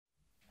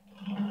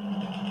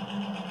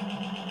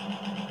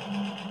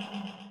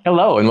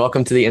Hello, and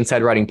welcome to the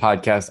Inside Writing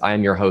Podcast. I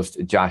am your host,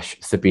 Josh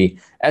Sippy.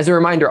 As a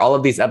reminder, all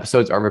of these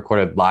episodes are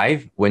recorded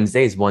live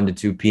Wednesdays, 1 to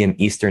 2 p.m.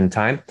 Eastern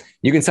Time.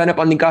 You can sign up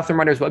on the Gotham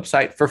Writers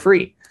website for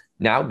free.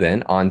 Now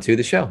then, on to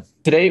the show.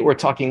 Today, we're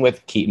talking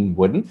with Keaton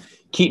Wooden.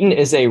 Keaton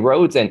is a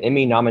Rhodes and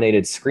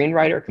Emmy-nominated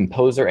screenwriter,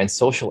 composer, and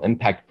social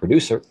impact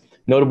producer.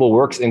 Notable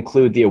works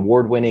include the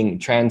award-winning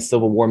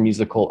trans-Civil War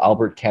musical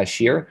Albert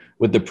Cashier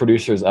with the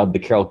producers of the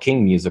Carole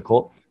King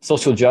musical,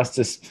 social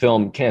justice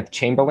film Kenneth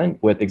Chamberlain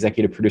with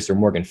executive producer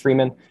Morgan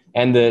Freeman,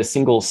 and the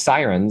single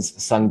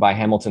Sirens, sung by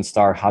Hamilton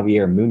star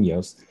Javier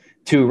Munoz,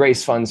 to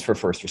raise funds for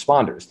first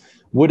responders.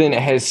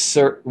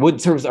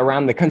 Wood serves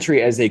around the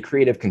country as a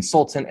creative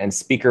consultant and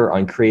speaker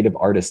on creative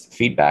artist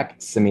feedback,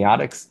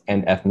 semiotics,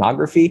 and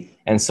ethnography,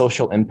 and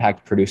social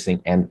impact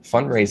producing and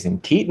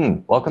fundraising.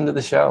 Keaton, welcome to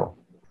the show.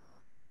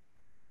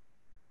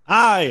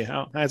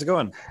 Hi, how's it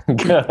going?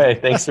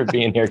 Good. Thanks for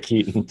being here,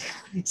 Keaton.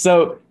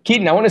 So,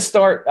 Keaton, I want to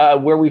start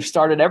where we've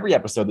started every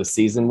episode this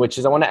season, which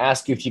is I want to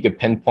ask you if you could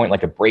pinpoint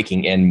like a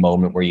breaking in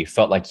moment where you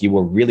felt like you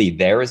were really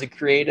there as a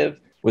creative.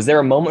 Was there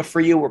a moment for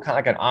you where kind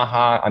of like an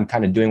aha, I'm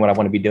kind of doing what I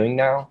want to be doing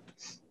now?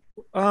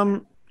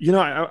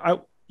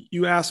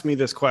 You asked me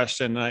this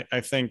question.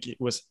 I think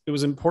it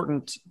was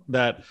important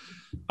that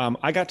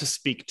I got to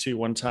speak to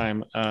one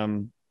time.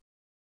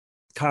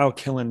 Kyle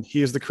Killen,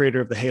 he is the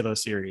creator of the Halo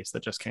series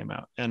that just came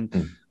out.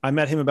 And I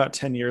met him about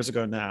 10 years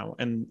ago now.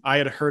 And I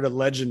had heard a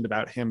legend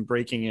about him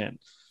breaking in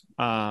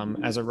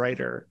as a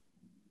writer.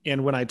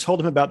 And when I told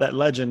him about that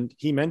legend,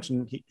 he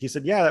mentioned, he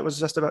said, yeah, that was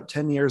just about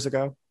 10 years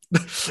ago.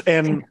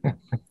 and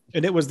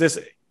it was this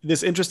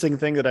interesting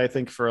thing that I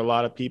think for a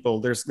lot of people,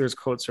 there's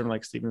quotes from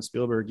like Steven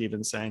Spielberg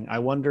even saying, I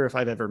wonder if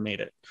I've ever made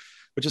it,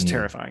 which is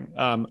terrifying.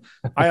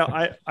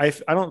 I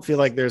don't feel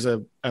like there's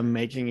a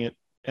making it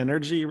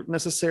energy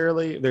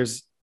necessarily.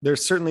 There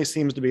certainly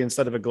seems to be,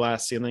 instead of a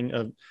glass ceiling,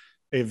 of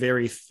a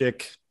very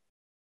thick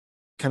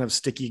kind of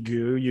sticky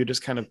goo you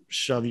just kind of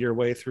shove your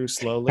way through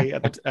slowly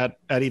at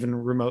even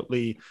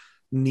remotely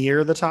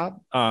near the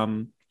top.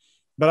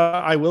 But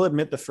I will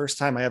admit, the first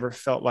time I ever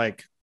felt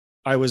like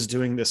I was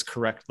doing this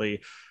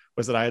correctly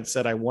was that I had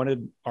said I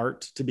wanted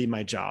art to be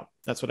my job.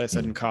 That's what I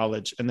said in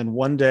college. And then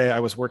one day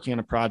I was working on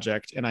a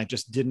project and I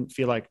just didn't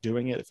feel like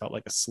doing it. It felt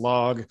like a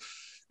slog.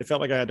 It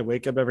felt like I had to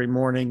wake up every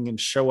morning and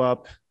show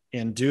up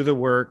and do the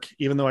work,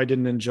 even though I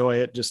didn't enjoy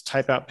it, just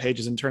type out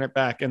pages and turn it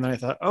back. And then I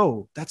thought,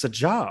 oh, that's a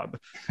job.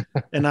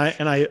 and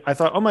I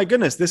thought, oh my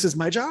goodness, this is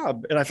my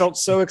job. And I felt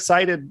so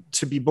excited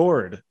to be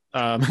bored,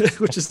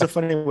 which is the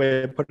funny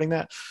way of putting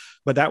that.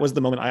 But that was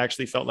the moment I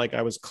actually felt like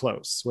I was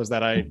close, was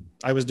that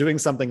I was doing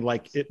something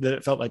like it, that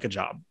it felt like a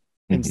job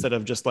instead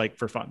of just like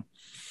for fun.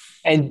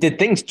 And did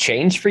things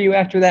change for you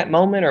after that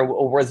moment, or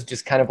was it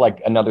just kind of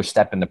like another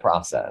step in the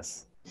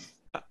process?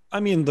 I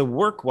mean, the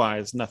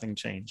work-wise, nothing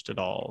changed at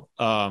all.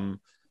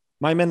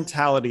 My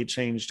mentality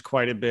changed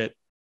quite a bit.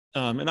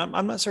 And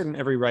I'm not certain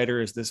every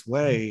writer is this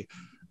way.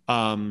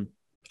 I'm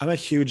a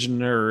huge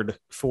nerd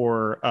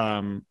for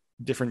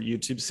different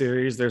YouTube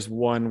series. There's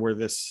one where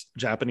this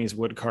Japanese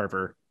wood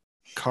carver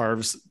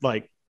carves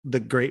like the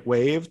Great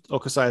Wave,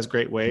 Okusai's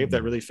Great Wave,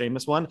 that really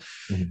famous one.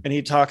 And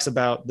he talks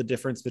about the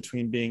difference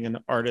between being an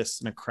artist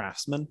and a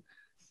craftsman.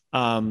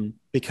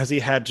 Because he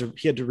had to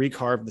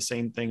recarve the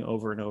same thing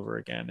over and over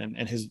again.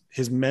 And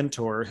his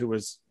mentor, who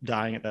was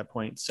dying at that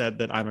point, said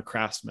that I'm a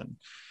craftsman.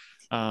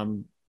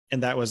 And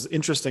that was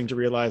interesting to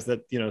realize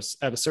that, you know,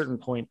 at a certain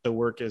point, the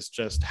work is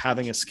just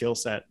having a skill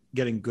set,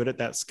 getting good at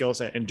that skill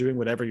set, and doing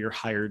whatever you're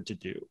hired to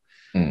do.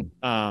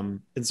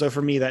 And so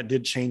for me, that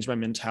did change my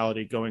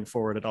mentality going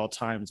forward at all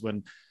times.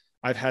 When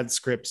I've had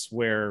scripts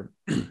where,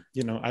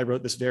 you know, I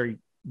wrote this very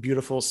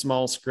beautiful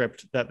small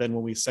script that then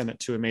when we sent it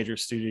to a major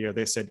studio,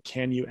 they said,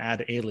 can you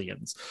add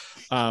aliens?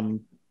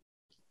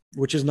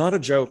 Which is not a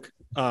joke.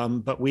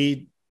 But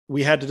we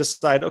had to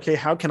decide, okay,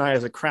 how can I,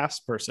 as a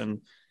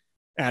craftsperson,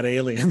 add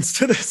aliens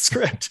to the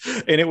script?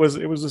 And it was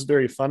just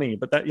very funny.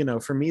 But that, you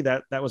know, for me,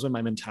 that was when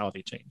my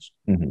mentality changed.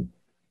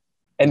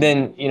 And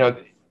then, you know,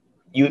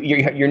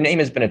 your name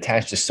has been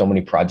attached to so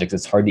many projects,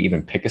 it's hard to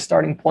even pick a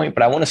starting point.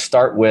 But I want to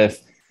start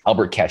with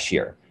Albert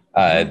Cashier.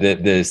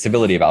 The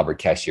Civility of Albert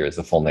Cashier is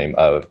the full name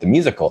of the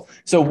musical.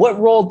 So what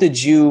role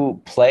did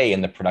you play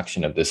in the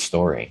production of this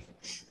story?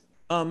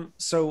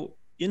 So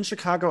in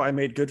Chicago, I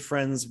made good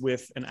friends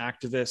with an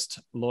activist,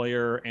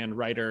 lawyer, and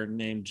writer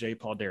named J.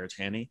 Paul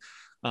D'Aretani.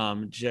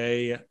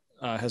 Jay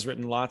has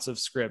written lots of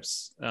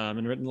scripts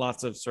and written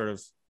lots of sort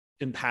of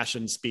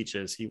impassioned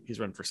speeches. He's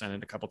run for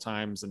Senate a couple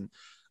times, and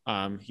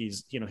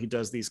he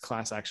does these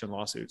class action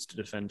lawsuits to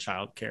defend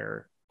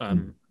childcare.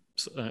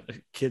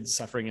 Kids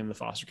suffering in the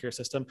foster care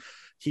system.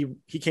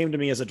 He came to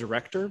me as a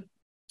director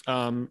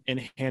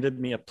and handed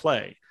me a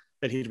play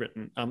that he'd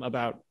written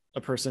about a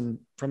person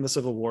from the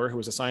Civil War who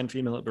was assigned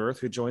female at birth,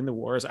 who joined the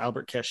war as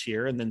Albert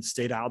Cashier and then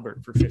stayed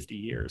Albert for 50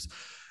 years.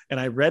 And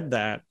I read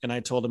that and I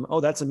told him, oh,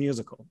 that's a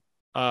musical.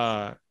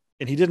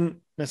 and he didn't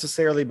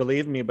necessarily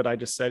believe me, but I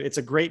just said, it's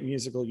a great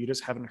musical. You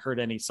just haven't heard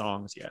any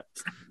songs yet.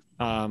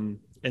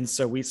 And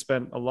so we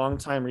spent a long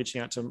time reaching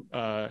out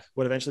to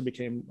what eventually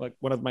became like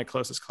one of my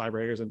closest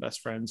collaborators and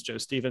best friends, Joe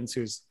Stevens,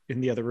 who's in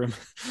the other room,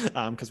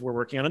 because we're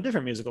working on a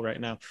different musical right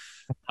now.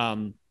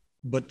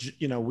 But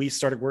we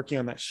started working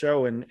on that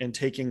show and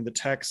taking the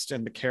text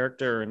and the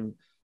character and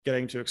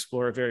getting to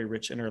explore a very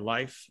rich inner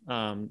life.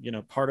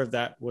 Part of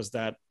that was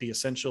that the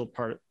essential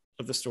part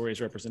of the story is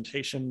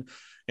representation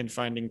and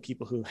finding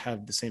people who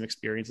have the same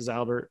experience as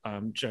Albert.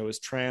 Joe is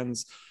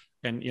trans,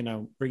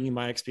 and bringing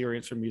my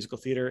experience from musical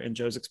theater and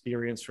Joe's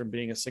experience from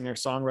being a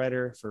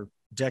singer-songwriter for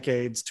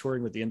decades,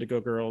 touring with the Indigo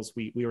Girls,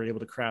 we were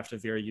able to craft a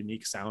very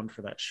unique sound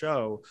for that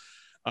show,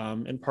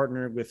 and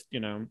partnered with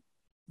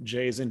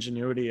Jay's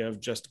ingenuity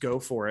of just go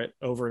for it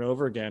over and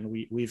over again.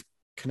 We've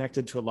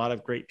connected to a lot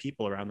of great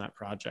people around that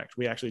project.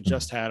 We actually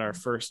just had our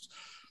first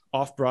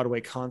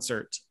off-Broadway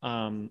concert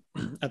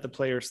at the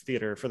Players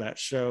Theater for that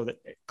show that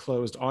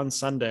closed on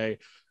Sunday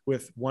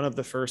with one of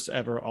the first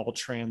ever all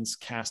trans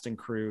cast and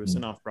crews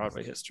in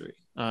off-Broadway history.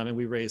 And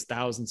we raised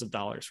thousands of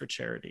dollars for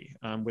charity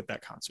with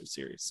that concert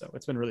series. So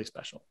it's been really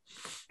special.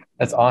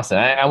 That's awesome.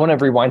 I want to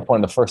rewind to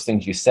one of the first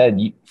things you said.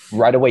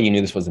 Right away, you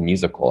knew this was a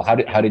musical. How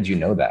did you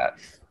know that?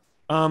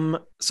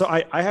 So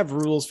I have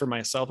rules for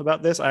myself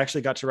about this. I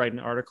actually got to write an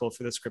article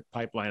for the Script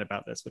Pipeline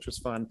about this, which was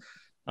fun.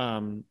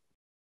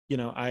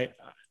 I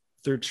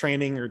through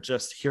training or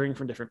just hearing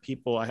from different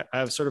people, I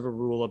have sort of a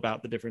rule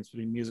about the difference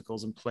between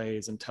musicals and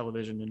plays and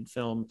television and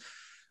film.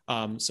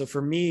 So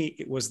for me,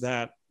 it was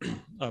that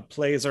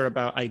plays are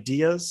about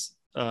ideas.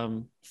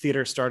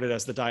 Theater started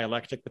as the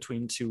dialectic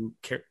between two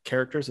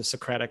characters, a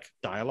Socratic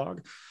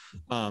dialogue.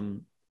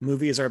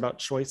 Movies are about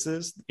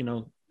choices.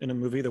 In a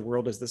movie, the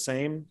world is the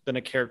same. Then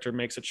a character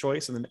makes a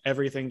choice and then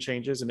everything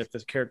changes. And if the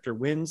character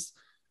wins,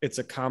 it's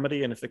a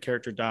comedy. And if the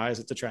character dies,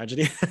 it's a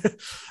tragedy.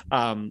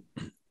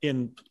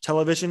 In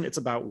television, it's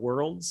about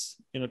worlds.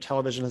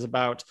 Television is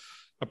about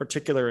a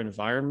particular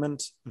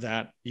environment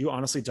that you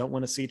honestly don't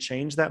want to see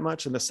change that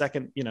much. And the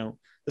second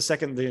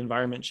the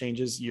environment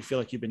changes, you feel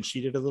like you've been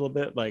cheated a little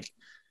bit. Like,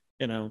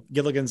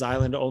 Gilligan's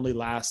Island only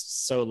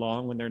lasts so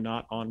long when they're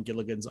not on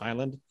Gilligan's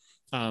Island.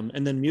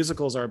 And then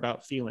musicals are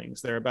about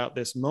feelings. They're about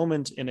this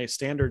moment in a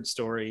standard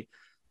story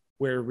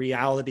where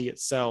reality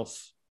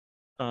itself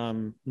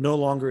no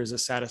longer is a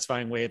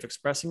satisfying way of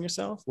expressing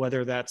yourself,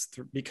 whether that's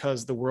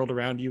because the world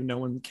around you, no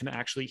one can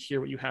actually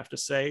hear what you have to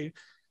say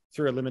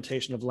through a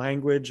limitation of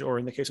language, or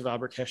in the case of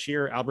Albert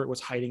Cashier, Albert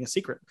was hiding a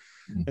secret.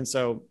 And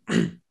so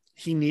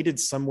he needed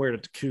somewhere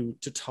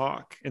to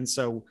talk. And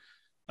so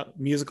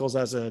musicals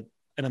as an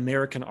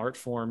American art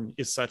form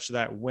is such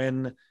that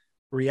when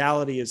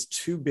reality is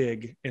too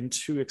big and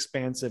too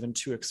expansive and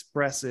too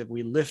expressive,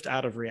 we lift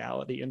out of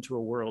reality into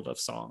a world of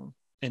song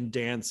and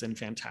dance and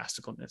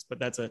fantasticalness. But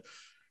that's an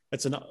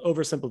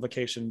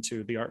oversimplification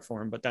to the art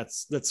form, but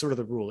that's sort of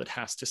the rule. It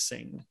has to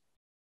sing.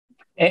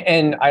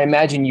 And I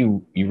imagine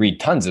you read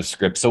tons of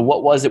scripts. So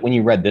what was it when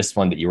you read this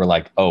one that you were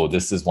like, oh,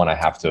 this is one I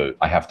have to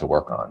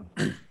work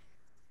on?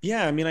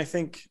 Yeah, I mean, I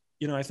think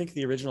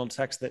the original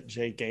text that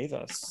Jay gave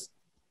us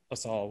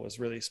all was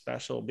really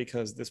special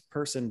because this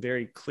person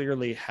very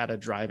clearly had a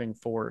driving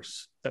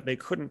force that they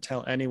couldn't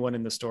tell anyone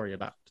in the story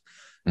about.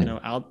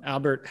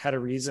 Albert had a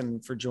reason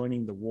for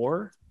joining the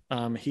war.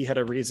 He had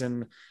a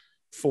reason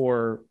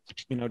for,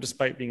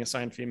 despite being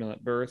assigned female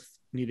at birth,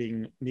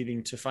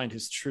 needing to find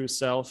his true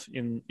self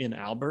in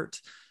Albert.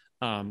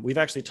 We've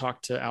actually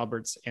talked to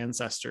Albert's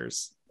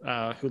ancestors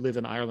who live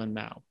in Ireland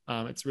now.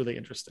 It's really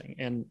interesting.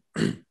 And,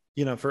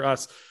 for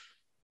us,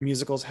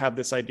 musicals have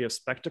this idea of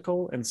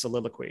spectacle and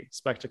soliloquy.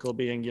 Spectacle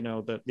being,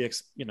 the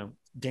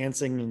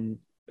dancing and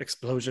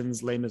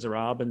explosions, Les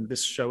Miserables, and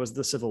this show is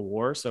the Civil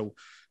War. So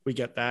we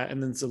get that.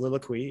 And then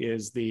soliloquy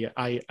is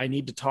I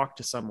need to talk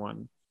to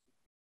someone.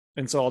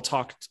 And so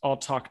I'll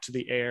talk to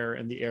the air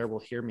and the air will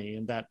hear me.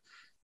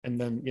 And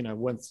then,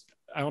 once,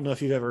 I don't know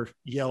if you've ever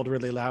yelled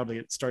really loudly,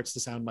 it starts to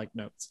sound like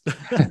notes.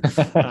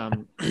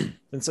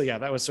 And so, yeah,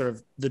 that was sort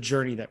of the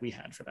journey that we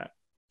had for that.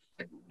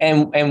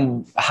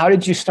 And how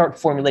did you start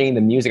formulating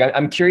the music?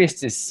 I'm curious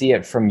to see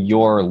it from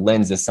your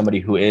lens as somebody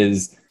who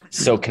is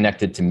so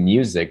connected to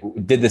music.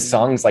 Did the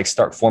songs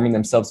start forming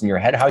themselves in your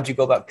head? How did you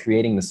go about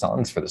creating the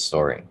songs for the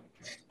story?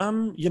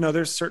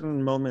 There's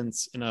certain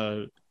moments in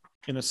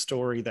a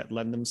story that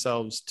lend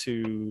themselves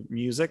to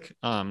music.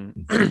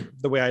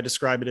 The way I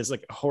describe it is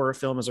like a horror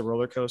film is a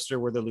roller coaster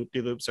where the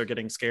loop-de-loops are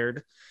getting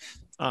scared.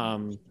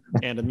 And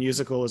a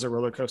musical is a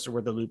roller coaster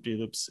where the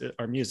loop-de-loops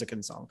are music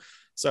and song.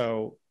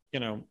 So,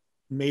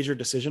 major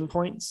decision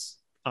points,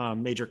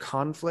 major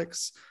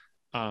conflicts,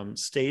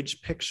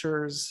 stage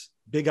pictures,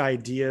 big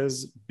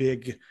ideas,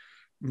 big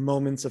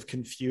moments of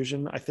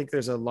confusion. I think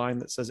there's a line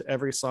that says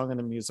every song in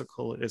a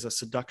musical is a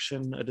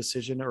seduction, a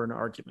decision, or an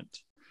argument.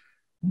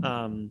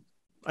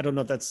 I don't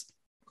know if that's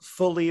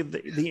fully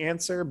the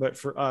answer, but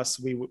for us,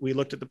 we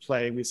looked at the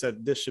play and we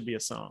said, this should be a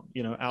song.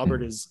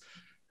 Albert is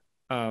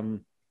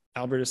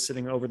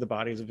sitting over the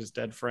bodies of his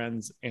dead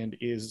friends and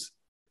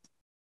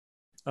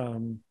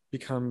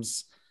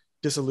becomes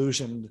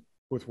disillusioned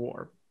with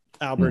war.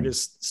 Albert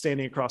is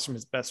standing across from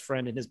his best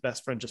friend, and his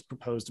best friend just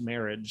proposed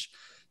marriage,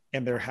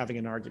 and they're having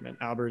an argument.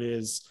 Albert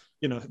is,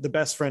 the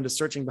best friend is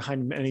searching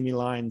behind enemy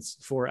lines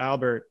for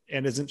Albert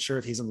and isn't sure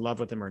if he's in love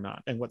with him or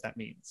not, and what that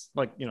means.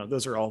 Like,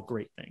 those are all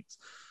great things.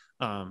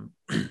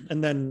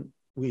 And then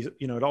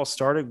it all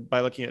started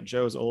by looking at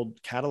Joe's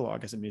old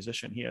catalog as a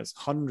musician. He has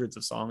hundreds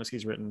of songs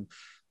he's written.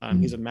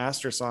 He's a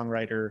master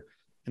songwriter,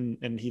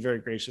 and he very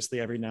graciously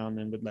every now and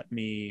then would let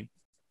me,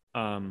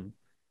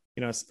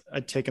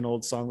 I'd take an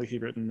old song that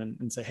he'd written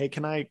and say, hey,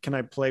 can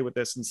I play with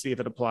this and see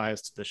if it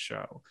applies to this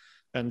show?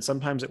 And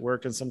sometimes it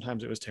worked and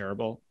sometimes it was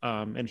terrible.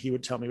 And he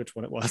would tell me which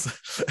one it was.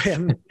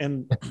 and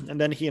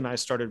then he and I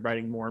started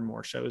writing more and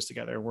more shows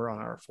together. We're on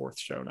our 4th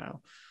show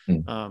now.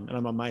 And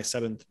I'm on my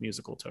 7th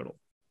musical total.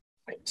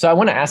 So I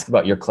want to ask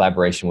about your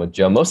collaboration with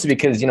Joe, mostly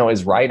because,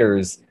 as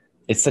writers,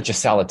 it's such a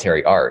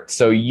solitary art.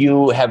 So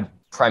you have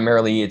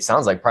it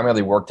sounds like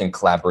primarily worked in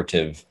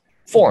collaborative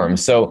form.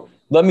 So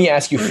let me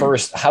ask you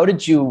first, how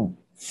did you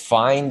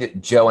find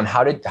Joe, and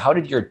how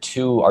did your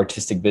two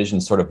artistic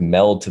visions sort of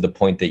meld to the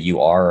point that you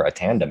are a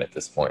tandem at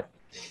this point?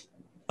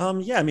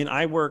 I've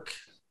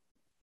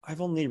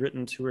only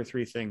written 2 or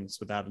 3 things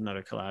without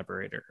another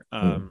collaborator.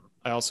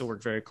 I also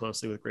work very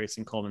closely with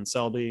Grayson Coleman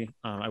Selby.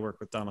 I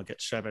work with Donald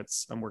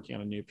Getchevitz. I'm working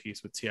on a new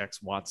piece with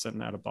TX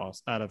Watson out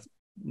of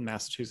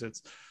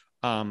Massachusetts.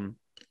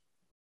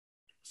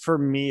 For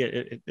me,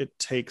 it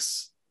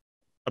takes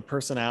a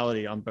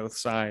personality on both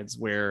sides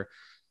where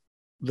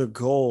the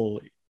goal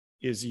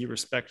is you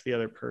respect the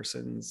other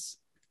person's,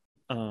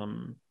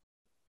 you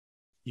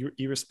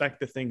respect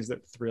the things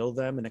that thrill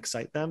them and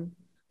excite them,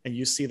 and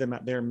you see them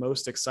at their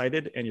most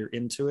excited and you're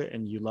into it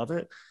and you love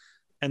it.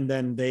 And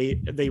then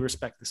they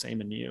respect the same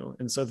in you.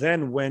 And so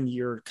then when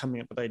you're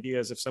coming up with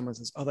ideas, if someone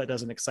says, oh, that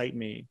doesn't excite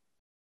me,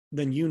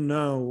 then you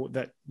know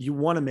that you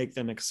want to make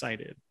them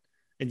excited,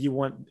 and they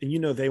want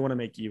to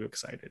make you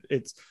excited.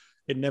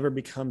 It never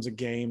becomes a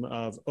game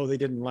of, oh, they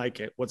didn't like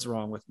it, what's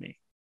wrong with me?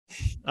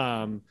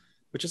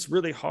 Which is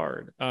really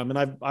hard.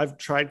 And I've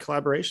tried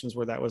collaborations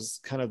where that was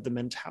kind of the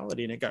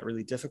mentality, and it got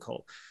really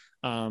difficult.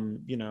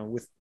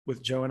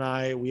 With Joe and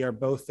I, we are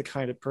both the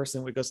kind of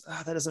person who goes,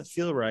 that doesn't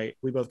feel right.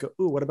 We both go,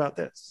 ooh, what about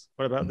this?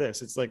 What about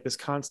this? It's like this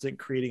constant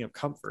creating of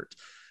comfort.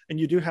 And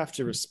you do have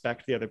to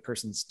respect the other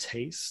person's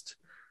taste.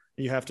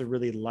 You have to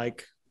really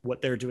like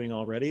what they're doing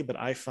already. But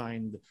I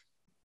find,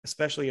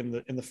 especially in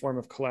the form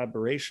of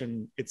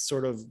collaboration, it's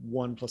sort of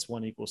 1 +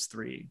 1 =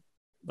 3.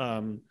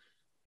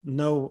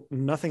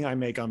 Nothing I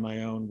make on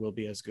my own will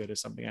be as good as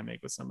something I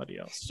make with somebody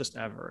else, just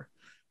ever.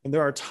 And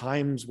there are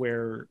times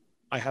where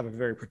I have a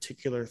very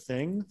particular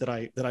thing that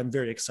I'm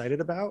very excited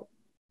about,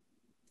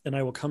 and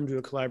I will come to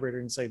a collaborator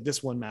and say,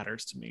 this one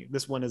matters to me.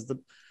 This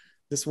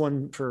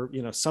one for,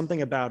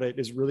 something about it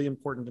is really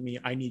important to me.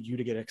 I need you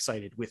to get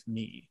excited with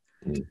me.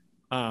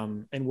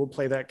 And we'll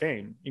play that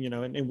game,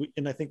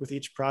 and I think with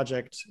each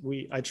project,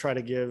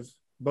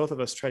 both of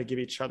us try to give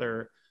each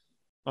other,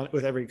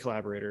 with every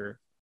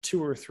collaborator,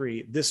 2 or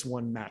 3, this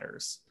one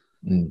matters.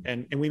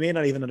 And we may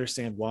not even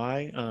understand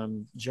why.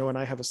 Joe and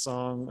I have a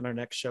song on our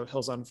next show,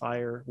 Hills on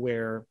Fire,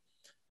 where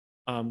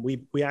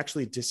we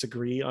actually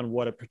disagree on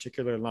what a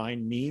particular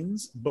line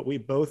means, but we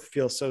both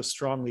feel so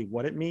strongly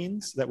what it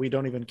means that we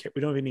don't even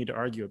need to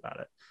argue about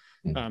it.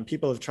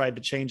 People have tried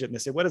to change it and they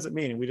say, what does it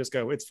mean? And we just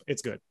go,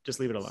 it's good, just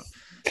leave it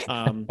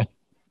alone.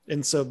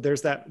 And so there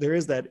is that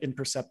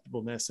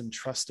imperceptibleness and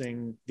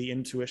trusting the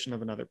intuition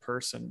of another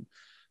person.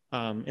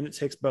 And it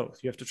takes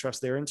both. You have to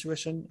trust their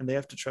intuition and they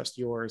have to trust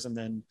yours. And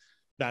then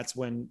that's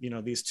when,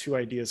 these 2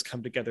 ideas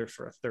come together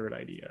for a 3rd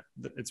idea.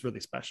 It's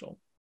really special.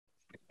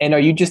 And are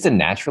you just a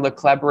natural at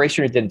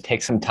collaboration, or did it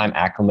take some time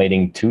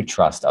acclimating to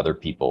trust other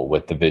people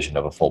with the vision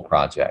of a full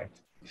project?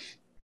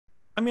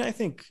 I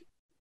think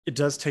it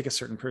does take a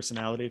certain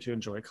personality to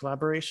enjoy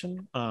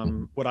collaboration.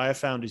 What I have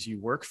found is you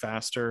work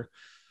faster,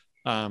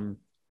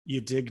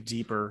 you dig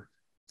deeper,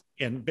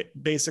 and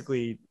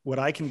basically what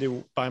I can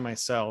do by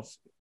myself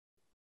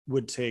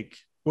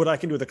what I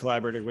can do with a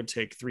collaborator would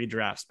take 3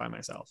 drafts by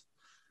myself.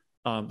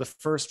 The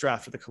first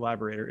draft of the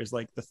collaborator is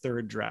like the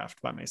 3rd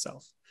draft by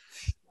myself.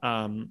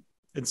 And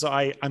so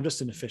I'm just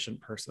an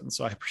efficient person,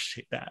 so I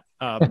appreciate that.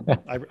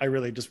 I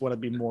really just want to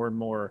be more and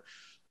more,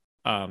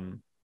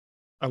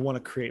 I want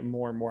to create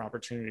more and more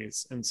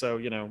opportunities. And so,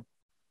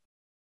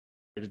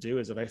 to do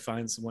is if I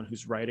find someone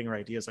who's writing or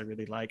ideas I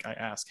really like, I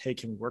ask, hey,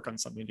 can we work on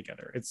something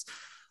together?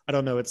 I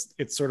don't know,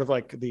 it's sort of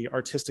like the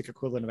artistic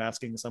equivalent of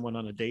asking someone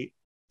on a date.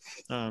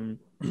 And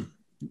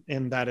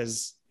that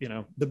is,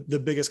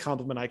 the biggest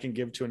compliment I can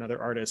give to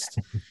another artist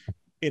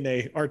in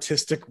a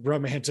artistic,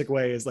 romantic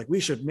way is like, we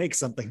should make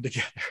something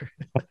together.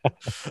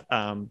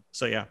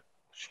 So yeah.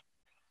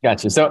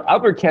 Gotcha. So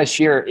Albert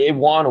Cashier, it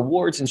won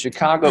awards in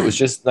Chicago. It was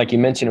just like you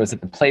mentioned, it was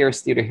at the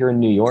Players Theater here in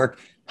New York.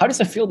 How does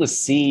it feel to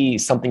see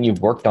something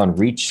you've worked on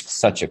reach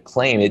such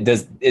acclaim?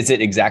 Is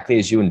it exactly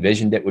as you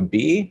envisioned it would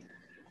be?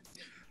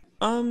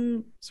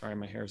 Sorry,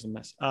 my hair is a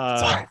mess.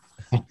 Sorry.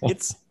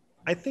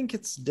 I think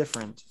it's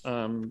different.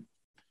 For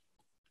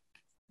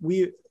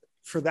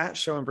that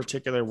show in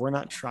particular, we're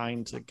not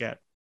trying to get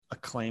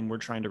claim we're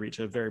trying to reach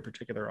a very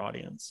particular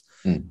audience.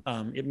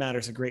 Mm. It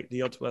matters a great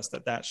deal to us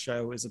that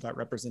show is about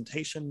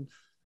representation,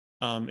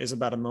 is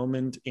about a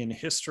moment in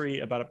history,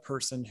 about a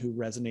person who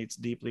resonates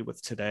deeply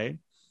with today.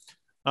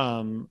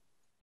 And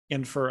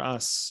for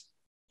us,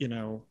 you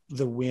know,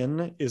 the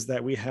win is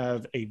that we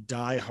have a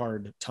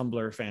diehard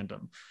Tumblr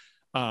fandom.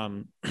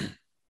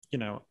 You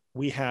know,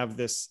 we have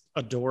this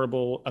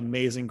adorable,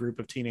 amazing group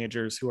of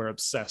teenagers who are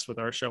obsessed with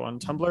our show on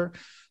Tumblr.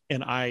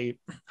 And hi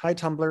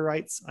Tumblr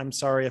rights. I'm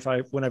sorry if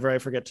whenever I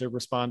forget to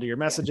respond to your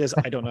messages,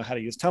 I don't know how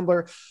to use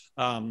Tumblr.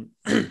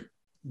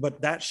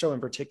 But that show in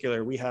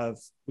particular, we have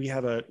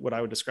what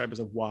I would describe as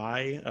a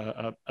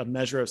why, a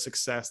measure of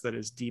success that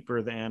is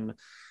deeper than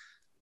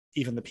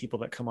even the people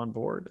that come on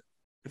board,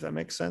 if that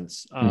makes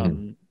sense.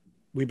 Mm-hmm.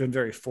 We've been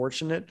very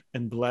fortunate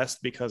and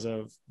blessed because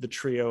of the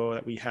trio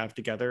that we have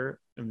together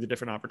and the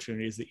different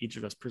opportunities that each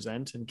of us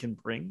present and can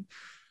bring.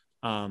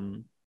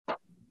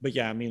 But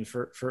yeah, I mean,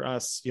 for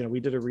us, you know, we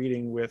did a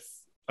reading with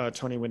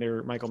Tony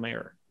winner Michael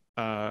Mayer,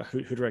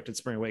 who directed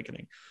Spring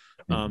Awakening.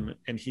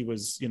 And he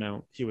was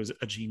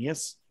a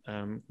genius.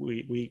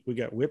 We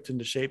got whipped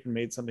into shape and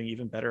made something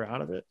even better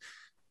out of it.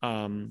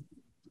 And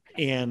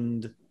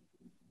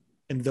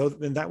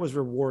that was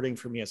rewarding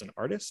for me as an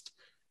artist,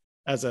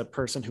 as a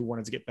person who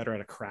wanted to get better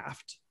at a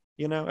craft.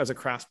 You know, as a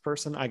crafts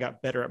person, I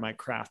got better at my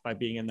craft by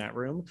being in that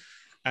room.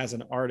 As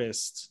an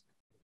artist,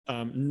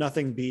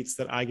 nothing beats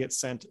that I get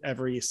sent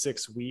every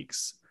 6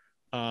 weeks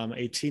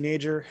a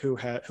teenager who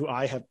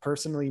I have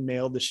personally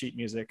mailed the sheet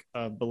music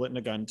of Bullet and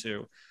a Gun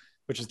to,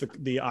 which is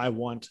the I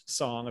Want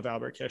song of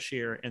Albert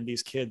Cashier, and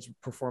these kids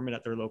perform it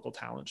at their local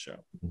talent show.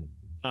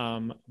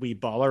 We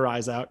bawl our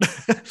eyes out.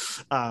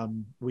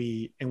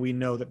 We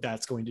know that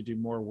that's going to do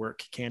more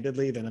work,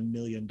 candidly, than $1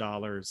 million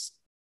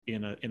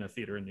in a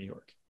theater in New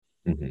York.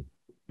 Mm-hmm.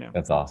 Yeah.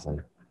 That's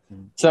awesome.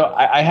 So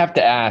I have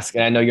to ask,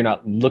 and I know you're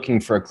not looking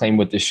for acclaim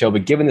with this show,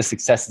 but given the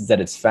successes that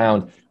it's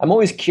found, I'm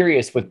always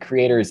curious with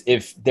creators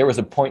if there was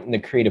a point in the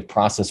creative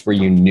process where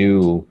you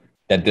knew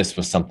that this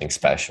was something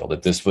special,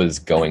 that this was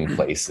going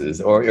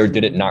places, or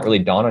did it not really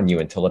dawn on you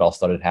until it all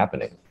started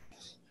happening?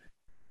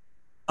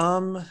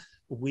 There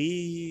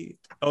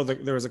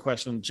was a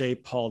question. J.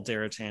 Paul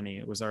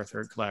Daratani was our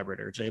third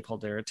collaborator. J. Paul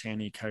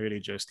Daratani, Coyote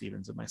Joe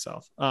Stevens, and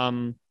myself.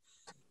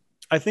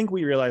 I think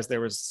we realized there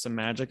was some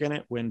magic in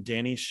it when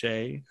Danny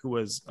Shea, who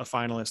was a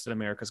finalist at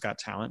America's Got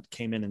Talent,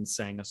 came in and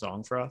sang a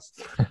song for us.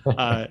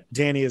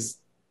 Danny is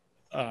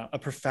a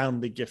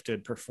profoundly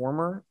gifted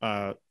performer,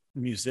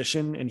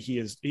 musician, and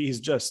he's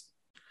just,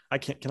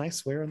 can I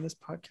swear on this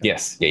podcast?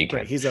 Yes, yeah, you can.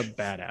 Great. He's a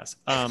badass.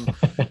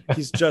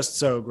 He's just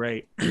so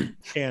great.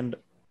 And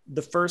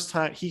the first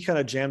time he kind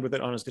of jammed with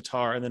it on his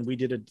guitar, and then we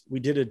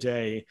did a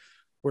day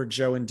where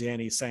Joe and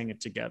Danny sang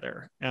it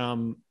together.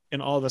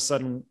 And all of a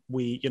sudden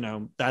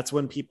that's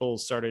when people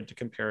started to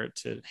compare it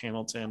to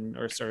Hamilton,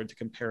 or started to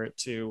compare it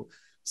to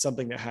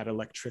something that had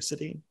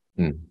electricity.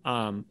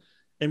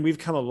 And we've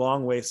come a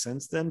long way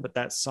since then, but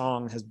that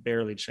song has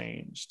barely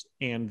changed.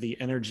 And the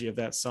energy of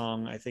that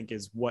song, I think,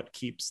 is what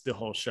keeps the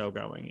whole show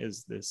going,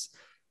 is this,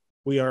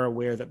 we are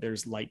aware that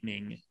there's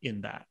lightning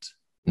in that.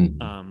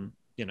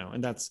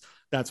 And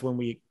that's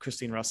when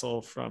Christine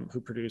Russell, who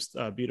produced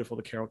Beautiful,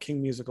 the Carole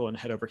King musical, and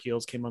Head Over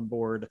Heels, came on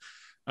board.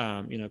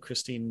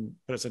 Christine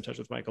put us in touch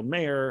with Michael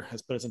Mayer,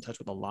 has put us in touch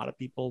with a lot of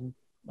people.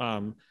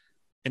 I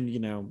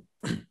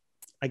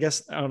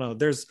guess, I don't know,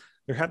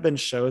 there have been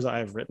shows I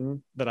have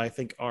written that I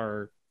think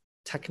are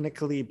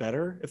technically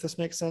better, if this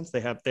makes sense. They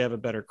have a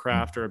better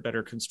craft or a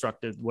better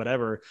constructed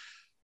whatever.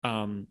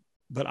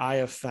 But I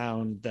have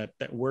found that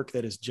work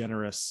that is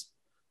generous,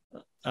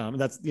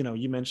 that's,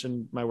 you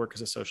mentioned my work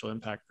as a social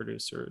impact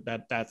producer,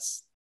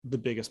 that's the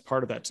biggest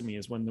part of that to me,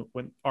 is when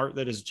art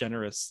that is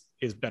generous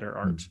is better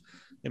art,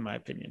 in my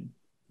opinion,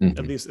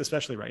 at least,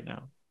 especially right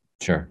now.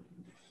 Sure.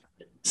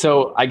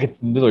 So I could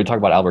literally talk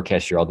about Albert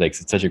Cashier all day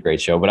because it's such a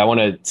great show, but I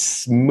want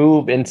to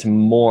move into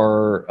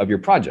more of your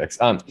projects.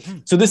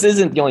 So this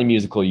isn't the only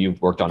musical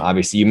you've worked on.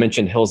 Obviously, you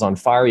mentioned Hills on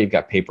Fire. You've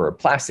got Paper or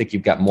Plastic.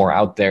 You've got more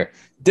out there.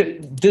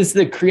 Does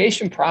the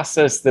creation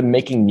process, the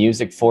making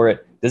music for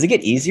it, does it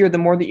get easier the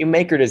more that you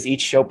make, or does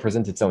each show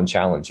present its own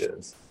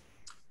challenges?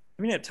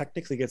 I mean, it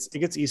technically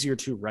gets easier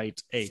to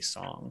write a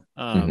song.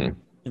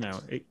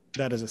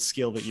 That is a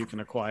skill that you can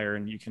acquire,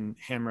 and you can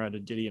hammer out a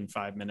ditty in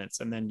 5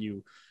 minutes, and then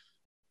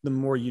the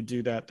more you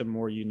do that, the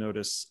more you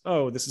notice,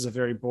 oh, this is a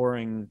very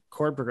boring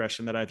chord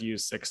progression that I've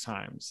used 6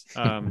 times.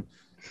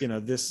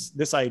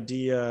 This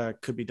idea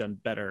could be done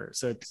better.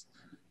 So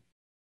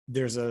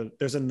there's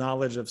a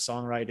knowledge of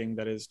songwriting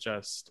that is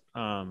just,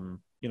 I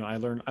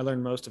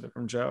learned most of it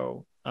from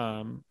Joe.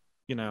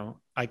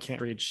 I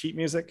can't read sheet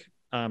music.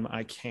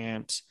 I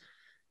can't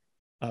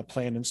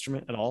play an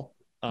instrument at all.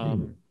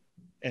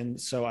 And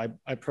so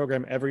I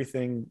program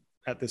everything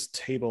at this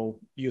table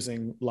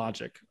using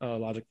Logic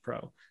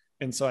Pro.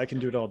 And so I can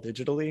do it all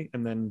digitally,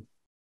 and then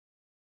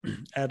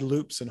add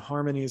loops and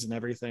harmonies and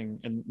everything.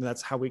 And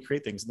that's how we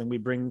create things. And then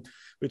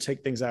we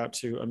take things out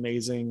to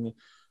amazing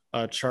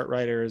chart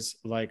writers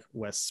like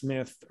Wes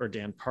Smith or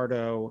Dan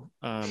Pardo,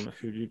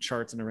 who do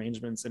charts and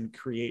arrangements and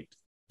create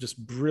just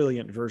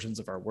brilliant versions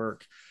of our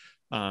work.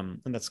 And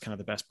that's kind of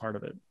the best part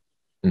of it.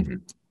 Mm-hmm.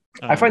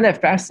 I find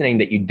that fascinating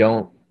that you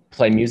don't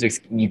play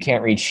music. You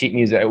can't read sheet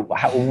music.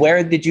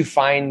 Where did you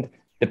find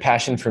the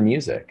passion for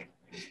music?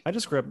 I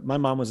just grew up, my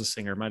mom was a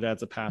singer. My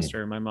dad's a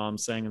pastor. My mom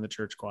sang in the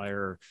church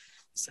choir,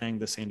 sang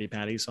the Sandy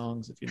Patty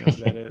songs, if you know what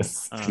that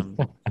is.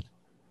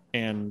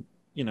 And,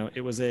 you know,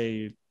 it was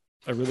a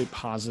really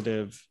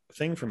positive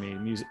thing for me.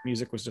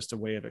 Music was just a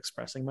way of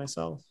expressing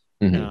myself.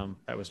 Mm-hmm.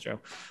 That was Joe.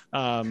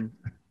 And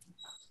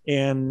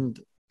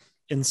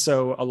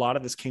so a lot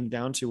of this came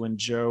down to when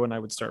Joe and I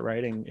would start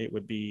writing, it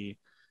would be,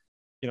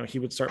 you know, he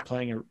would start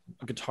playing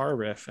a guitar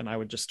riff and I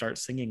would just start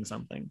singing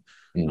something.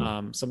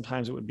 Mm.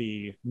 Sometimes it would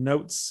be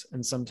notes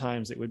and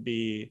sometimes it would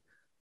be,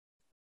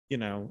 you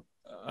know,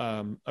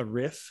 a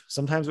riff.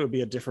 Sometimes it would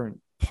be a different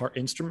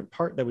instrument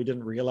part that we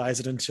didn't realize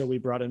it until we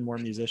brought in more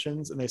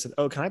musicians. And they said,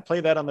 "Oh, can I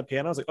play that on the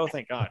piano?" I was like, "Oh,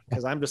 thank God."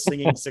 Because I'm just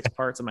singing 6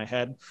 parts in my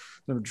head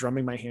and I'm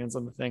drumming my hands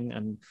on the thing.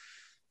 And,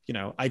 you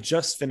know, I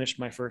just finished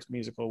my first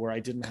musical where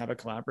I didn't have a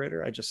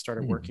collaborator. I just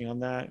started working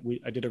on that.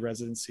 I did a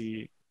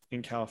residency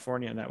in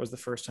California, and that was the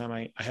first time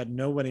I had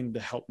nobody to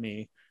help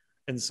me.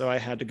 And so I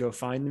had to go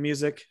find the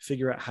music,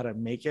 figure out how to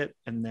make it,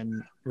 and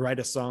then write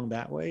a song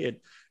that way.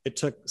 It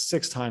took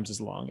 6 times as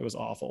long. It was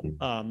awful.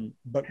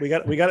 But we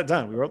got it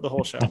done. We wrote the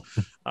whole show.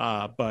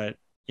 But,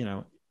 you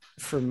know,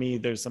 for me,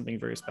 there's something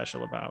very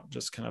special about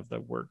just kind of the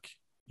work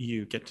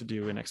you get to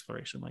do in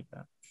exploration like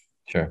that.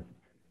 Sure.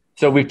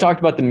 So we've talked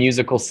about the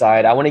musical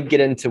side. I want to get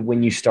into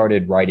when you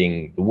started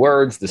writing the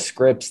words, the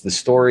scripts, the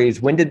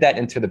stories. When did that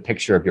enter the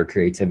picture of your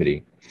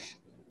creativity?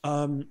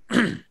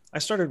 I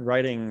started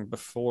writing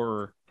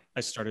before I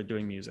started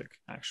doing music,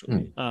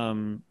 actually.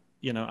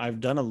 You know, I've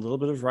done a little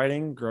bit of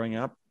writing growing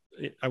up.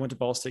 I went to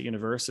Ball State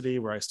University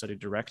where I studied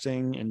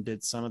directing and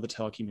did some of the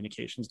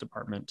telecommunications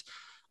department.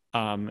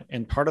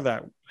 And part of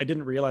that, I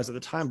didn't realize at the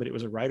time, but it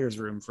was a writer's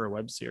room for a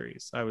web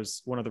series. I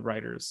was one of the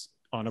writers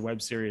on a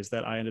web series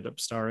that I ended up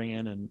starring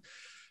in. And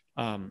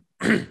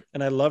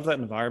and I love that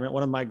environment.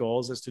 One of my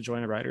goals is to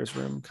join a writer's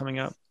room coming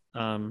up.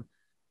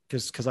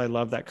 Because I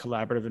love that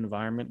collaborative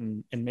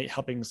environment and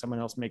helping someone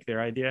else make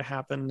their idea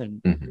happen.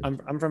 And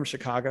I'm from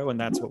Chicago, and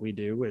that's what we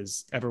do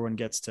is everyone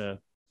gets to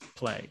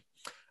play.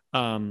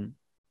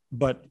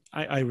 But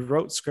I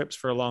wrote scripts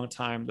for a long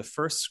time. The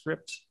first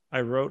script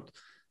I wrote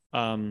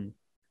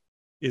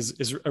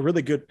is a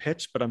really good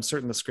pitch, but I'm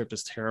certain the script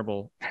is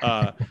terrible.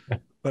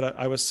 But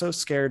I was so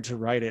scared to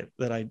write it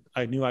that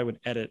I knew I would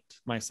edit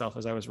myself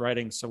as I was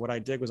writing. So what I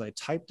did was I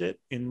typed it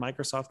in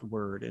Microsoft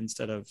Word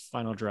instead of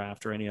Final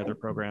Draft or any other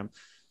program.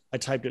 I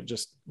typed it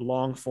just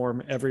long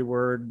form, every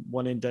word,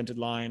 one indented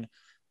line.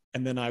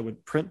 And then I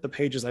would print the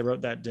pages I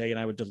wrote that day and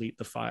I would delete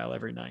the file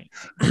every night.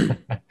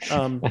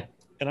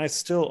 And I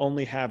still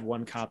only have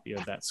one copy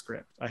of that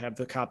script. I have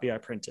the copy I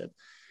printed.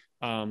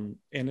 And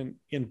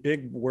in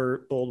big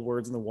bold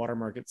words in the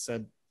watermark, it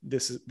said,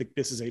 this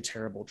is a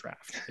terrible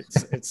draft.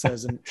 It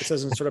says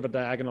in sort of a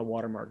diagonal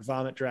watermark,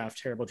 vomit draft,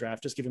 terrible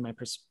draft, just giving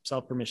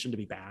myself permission to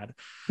be bad.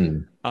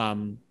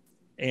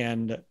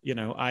 And, you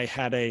know, I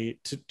had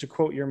to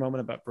quote your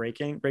moment about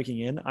breaking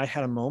in, I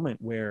had a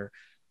moment where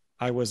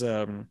I was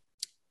an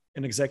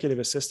executive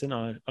assistant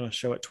on a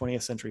show at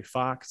 20th Century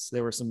Fox.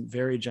 There were some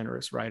very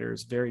generous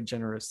writers, very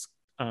generous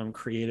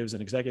creatives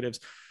and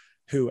executives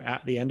who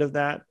at the end of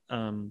that,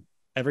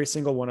 every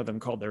single one of them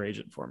called their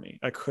agent for me.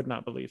 I could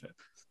not believe it.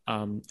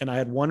 And I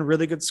had one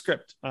really good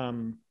script.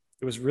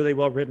 It was really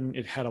well written.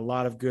 It had a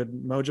lot of good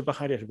mojo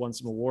behind it. It had won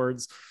some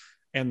awards.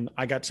 And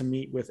I got to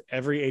meet with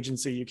every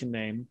agency you can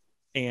name.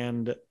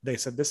 And they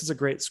said, "This is a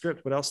great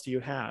script. What else do you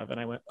have?" And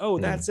I went, "Oh,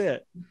 that's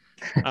it."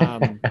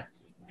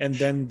 And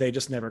then they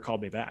just never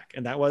called me back.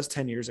 And that was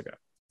 10 years ago.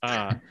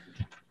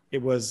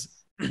 It was,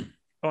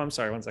 oh, I'm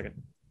sorry, 1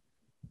 second.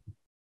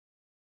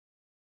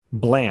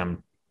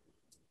 Blam.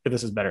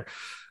 This is better.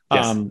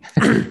 Yes.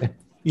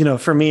 You know,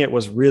 for me, it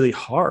was really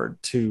hard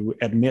to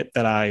admit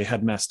that I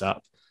had messed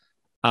up.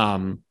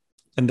 And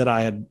that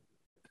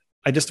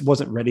I just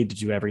wasn't ready to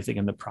do everything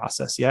in the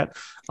process yet.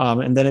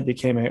 And then it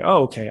became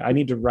okay, I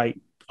need to write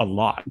a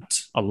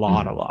lot.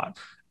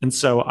 And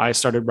so I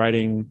started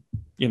writing,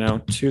 you know,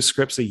 2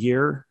 scripts a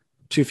year,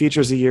 2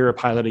 features a year, a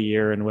pilot a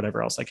year, and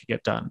whatever else I could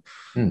get done.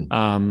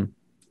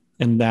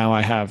 And now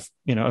I have,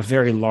 you know, a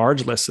very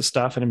large list of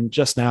stuff, and I'm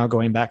just now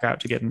going back out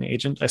to get an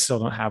agent. I still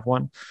don't have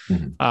one.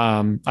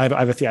 I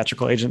have a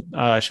theatrical agent,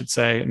 I should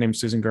say, named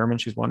Susan Gurman.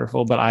 She's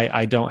wonderful, but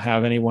I don't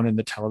have anyone in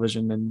the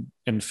television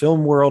and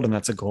film world, and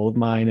that's a goal of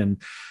mine.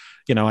 And,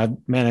 you know, I've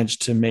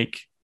managed to make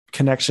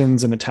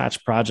connections and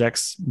attach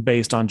projects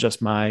based on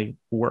just my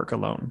work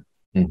alone.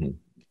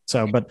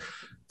 So, but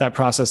that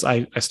process,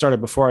 I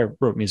started before I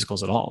wrote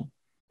musicals at all.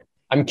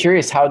 I'm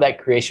curious how that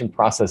creation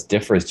process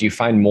differs. Do you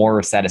find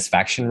more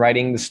satisfaction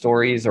writing the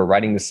stories or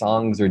writing the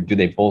songs, or do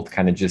they both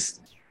kind of just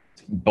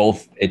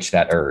both itch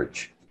that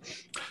urge?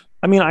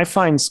 I mean, I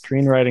find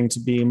screenwriting to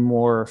be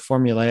more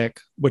formulaic,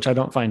 which I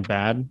don't find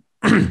bad.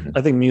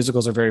 I think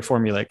musicals are very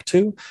formulaic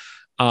too.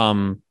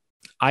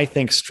 I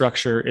think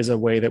structure is a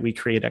way that we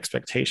create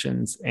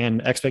expectations,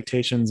 and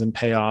expectations and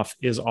payoff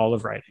is all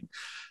of writing.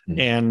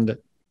 And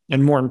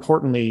more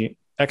importantly,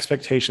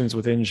 expectations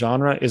within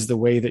genre is the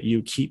way that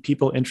you keep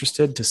people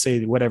interested to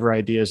say whatever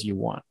ideas you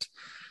want.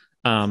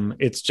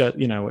 It's just,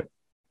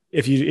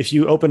 if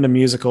you opened a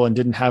musical and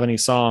didn't have any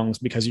songs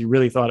because you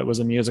really thought it was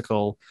a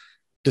musical,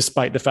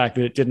 despite the fact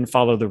that it didn't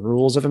follow the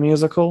rules of a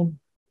musical,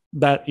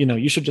 that,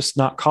 you should just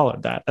not call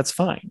it that. That's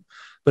fine.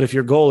 But if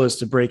your goal is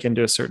to break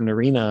into a certain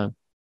arena,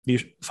 you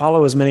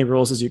follow as many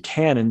rules as you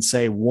can and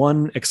say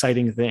one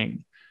exciting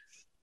thing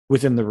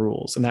within the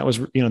rules. And that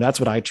was, that's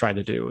what I try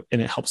to do.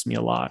 And it helps me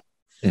a lot.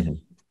 Mm-hmm.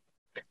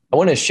 I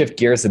want to shift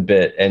gears a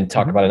bit and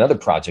talk about another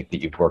project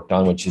that you've worked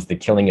on, which is the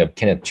killing of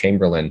Kenneth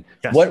Chamberlain.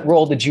 Yes. What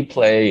role did you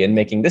play in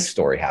making this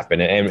story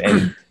happen?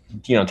 And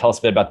tell us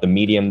a bit about the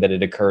medium that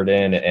it occurred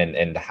in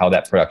and how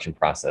that production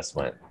process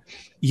went.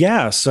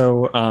 Yeah.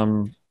 So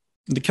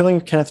The Killing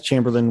of Kenneth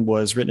Chamberlain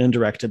was written and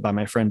directed by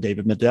my friend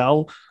David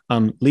Medell,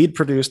 lead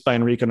produced by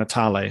Enrico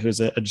Natale,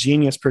 who's a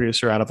genius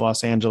producer out of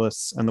Los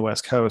Angeles and the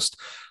West Coast.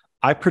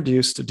 I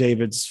produced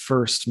David's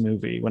first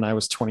movie when I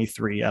was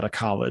 23 at a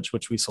college,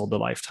 which we sold to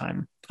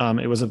Lifetime.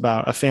 It was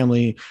about a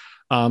family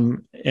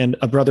and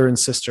a brother and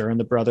sister, and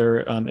the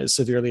brother is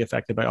severely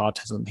affected by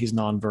autism. He's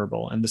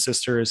nonverbal, and the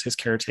sister is his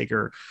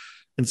caretaker.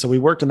 And so we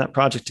worked on that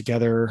project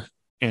together.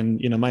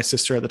 And, my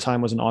sister at the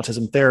time was an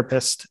autism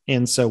therapist.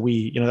 And so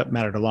that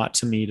mattered a lot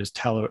to me to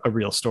tell a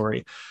real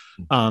story.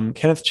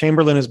 Kenneth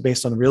Chamberlain is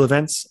based on real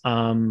events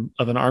of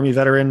an Army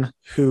veteran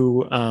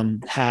who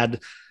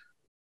had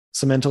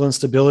some mental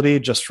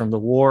instability just from the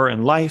war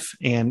and life,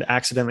 and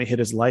accidentally hit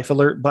his life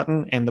alert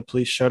button, and the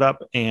police showed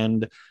up,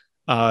 and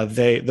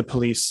the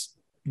police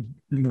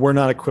were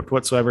not equipped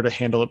whatsoever to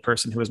handle a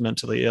person who was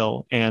mentally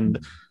ill.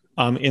 And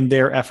in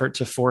their effort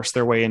to force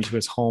their way into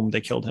his home,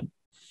 they killed him.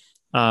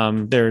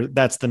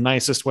 That's the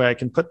nicest way I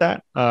can put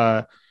that.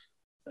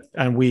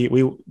 And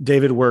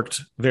David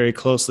worked very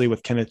closely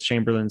with Kenneth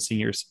Chamberlain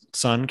Sr.'s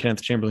son,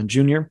 Kenneth Chamberlain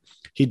Jr.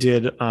 He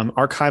did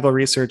archival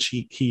research.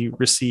 He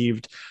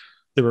received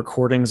the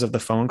recordings of the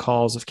phone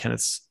calls of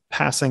Kenneth's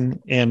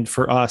passing. And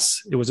for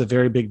us, it was a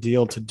very big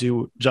deal to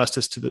do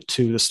justice to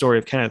the story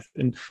of Kenneth.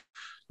 And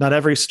not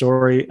every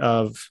story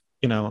of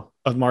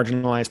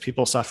marginalized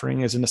people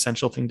suffering is an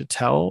essential thing to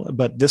tell,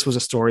 but this was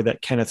a story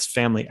that Kenneth's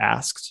family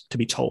asked to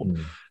be told.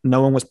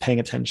 No one was paying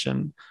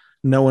attention.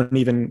 No one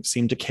even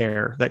seemed to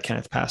care that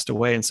Kenneth passed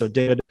away. And so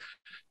David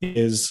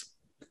is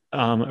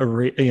a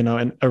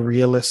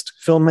realist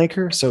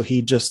filmmaker. So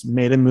he just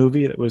made a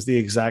movie that was the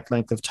exact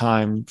length of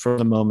time from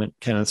the moment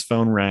Kenneth's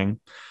phone rang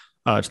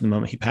to the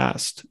moment he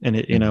passed. And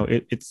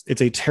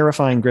it's a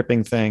terrifying,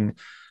 gripping thing.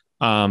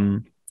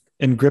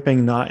 And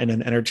gripping not in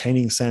an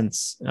entertaining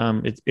sense.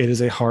 It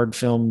is a hard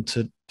film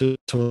to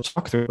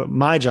talk through. But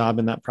my job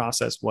in that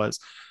process was,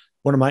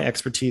 one of my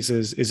expertise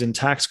is in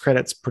tax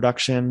credits,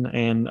 production,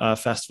 and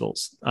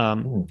festivals.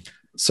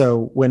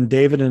 So when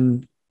David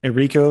and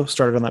Enrico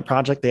started on that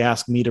project, they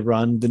asked me to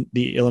run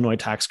the Illinois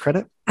tax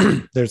credit.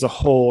 There's a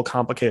whole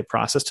complicated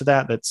process to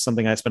that. That's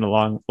something I spent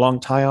a long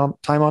time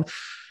on.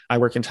 I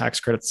work in tax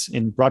credits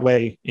in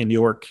Broadway, in New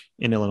York,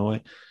 in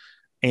Illinois.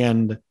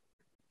 And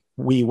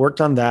we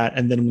worked on that.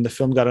 And then when the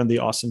film got on the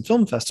Austin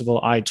Film Festival,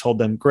 I told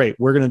them, great,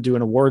 we're going to do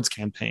an awards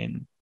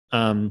campaign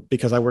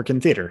because I work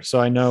in theater. So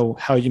I know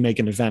how you make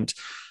an event.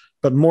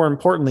 But more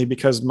importantly,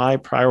 because my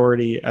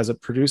priority as a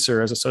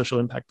producer, as a social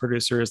impact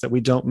producer, is that we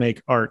don't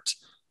make art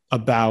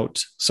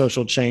about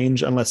social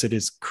change unless it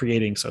is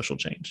creating social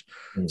change.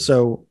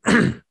 So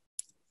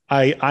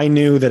I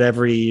knew that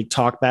every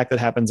talkback that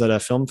happens at a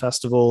film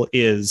festival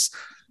is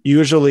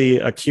usually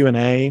a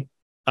Q&A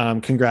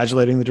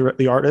congratulating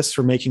the artist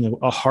for making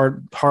a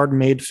hard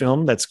made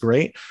film. That's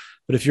great.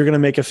 But if you're going to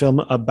make a film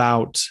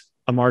about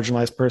a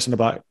marginalized person,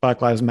 about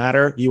Black Lives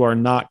Matter, you are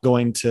not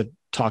going to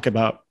talk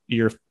about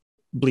your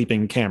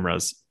bleeping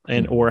cameras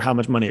or how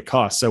much money it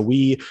costs. So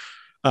we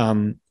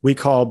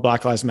called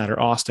Black Lives Matter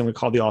Austin. We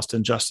called the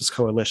Austin Justice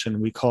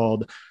Coalition. We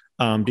called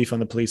Defund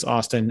the Police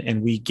Austin,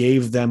 and we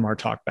gave them our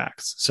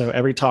talkbacks. So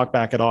every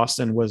talkback at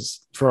Austin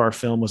for our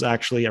film was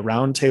actually a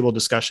roundtable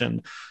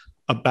discussion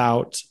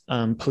about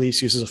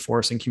police uses of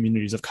force in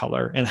communities of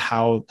color and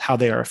how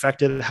they are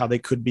affected, how they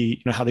could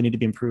be, how they need to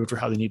be improved or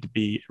how they need to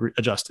be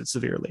adjusted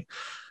severely.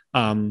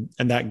 And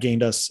that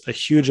gained us a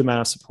huge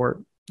amount of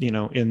support,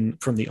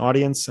 from the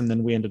audience. And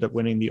then we ended up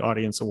winning the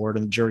audience award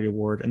and the jury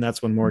award. And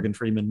that's when Morgan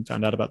Freeman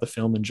found out about the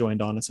film and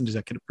joined on as an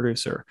executive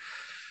producer.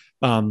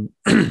 And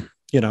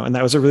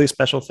that was a really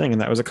special thing.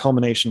 And that was a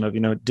culmination of,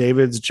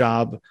 David's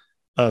job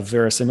of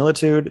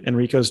verisimilitude,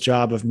 Enrico's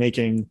job of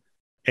making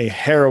a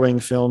harrowing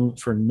film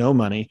for no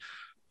money,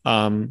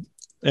 and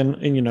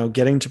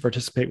getting to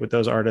participate with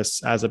those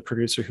artists as a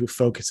producer who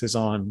focuses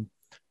on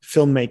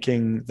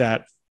filmmaking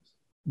that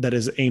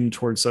is aimed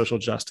towards social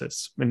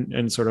justice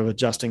and sort of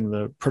adjusting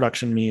the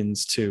production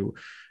means to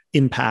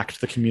impact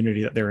the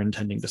community that they're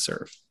intending to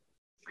serve.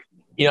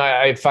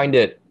 I find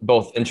it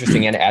both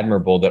interesting and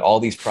admirable that all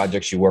these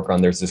projects you work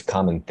on, there's this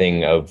common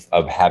thing of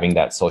having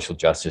that social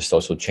justice,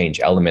 social change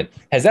element.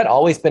 Has that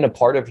always been a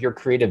part of your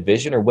creative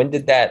vision, or when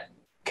did that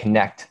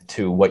connect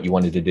to what you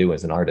wanted to do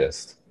as an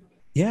artist?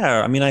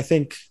 Yeah, I mean, I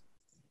think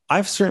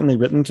I've certainly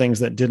written things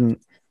that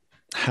didn't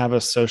have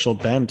a social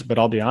bent, but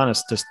I'll be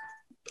honest, just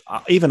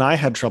even I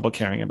had trouble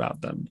caring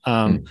about them.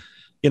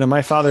 You know,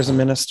 my father's a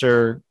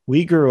minister.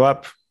 We grew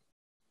up,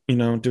 you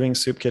know, doing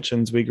soup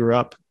kitchens. We grew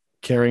up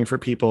caring for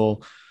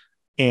people.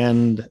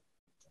 And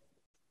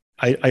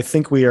I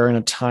think we are in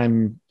a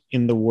time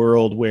in the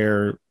world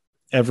where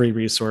every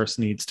resource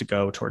needs to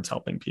go towards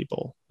helping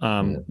people.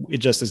 It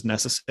just is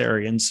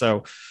necessary. And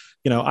so,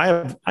 you know,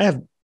 I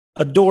have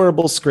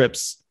adorable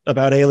scripts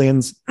about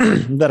aliens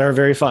that are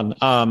very fun.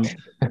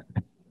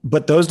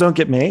 But those don't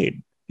get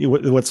made.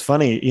 What's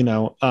funny, you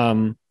know,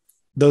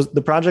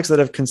 the projects that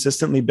have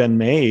consistently been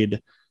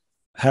made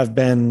have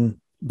been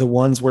the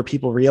ones where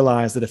people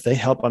realize that if they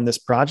help on this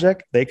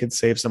project, they could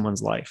save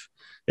someone's life.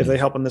 If they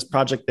help on this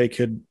project, they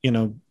could, you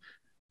know,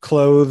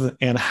 clothe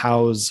and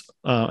house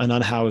an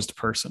unhoused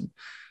person.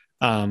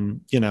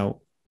 You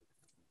know,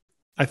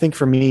 I think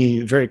for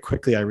me, very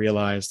quickly, I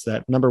realized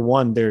that number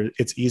one,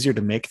 it's easier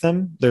to make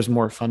them. There's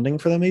more funding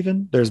for them.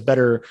 Even there's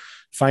better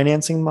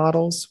financing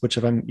models, which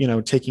if I'm, you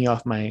know, taking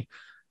off my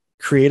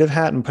creative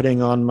hat and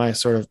putting on my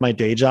sort of my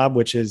day job,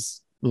 which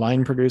is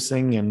line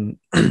producing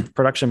and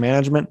production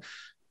management,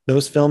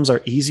 those films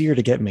are easier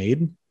to get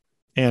made.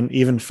 And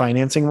even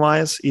financing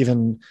wise,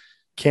 even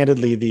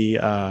candidly,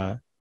 the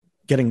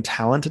getting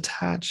talent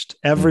attached,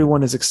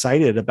 everyone is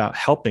excited about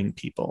helping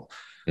people.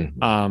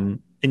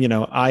 And, you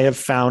know, I have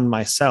found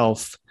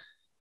myself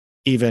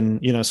even,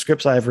 you know,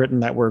 scripts I've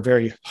written that were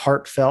very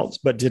heartfelt,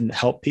 but didn't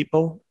help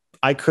people.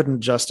 I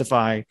couldn't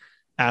justify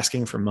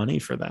asking for money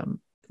for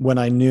them when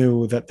I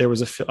knew that there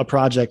was a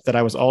project that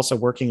I was also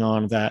working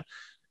on that,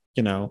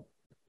 you know,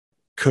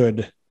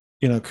 could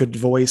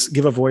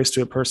give a voice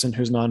to a person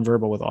who's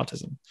nonverbal with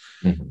autism,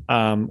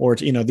 or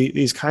to, you know,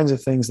 these kinds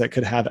of things that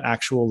could have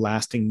actual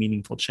lasting,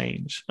 meaningful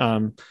change.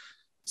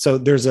 So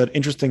there's an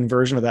interesting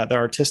version of that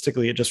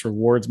artistically, it just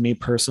rewards me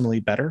personally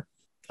better.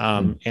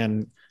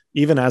 And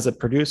even as a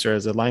producer,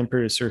 as a line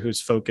producer who's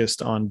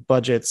focused on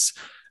budgets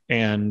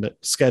and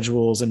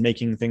schedules and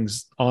making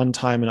things on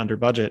time and under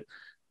budget,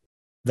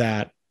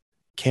 that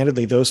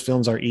candidly, those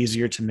films are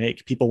easier to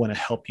make. People want to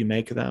help you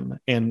make them,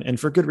 and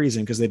for good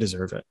reason, because they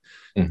deserve it.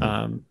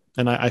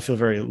 And I feel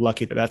very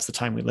lucky that that's the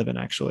time we live in,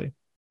 actually.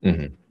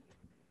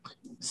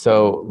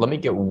 So let me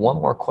get one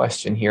more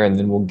question here, and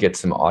then we'll get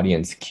some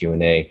audience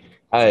Q&A.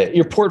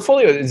 Your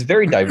portfolio is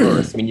very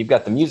diverse. I mean, you've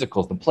got the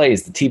musicals, the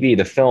plays, the TV,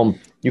 the film.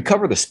 You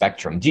cover the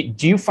spectrum.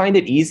 Do you find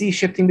it easy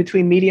shifting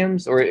between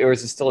mediums, or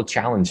is it still a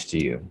challenge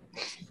to you?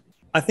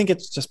 I think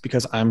it's just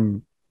because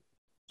I'm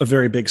a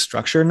very big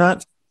structure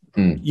nut.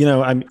 You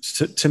know,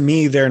 to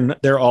me,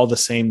 they're all the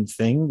same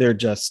thing. They're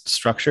just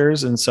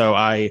structures. And so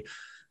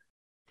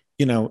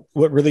you know,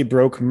 what really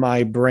broke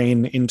my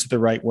brain into the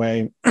right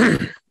way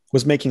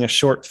was making a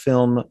short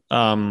film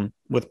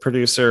with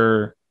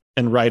producer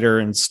and writer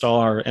and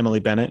star Emily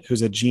Bennett,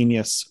 who's a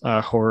genius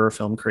horror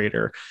film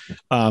creator.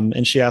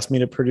 And she asked me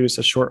to produce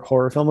a short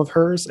horror film of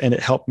hers, and it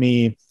helped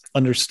me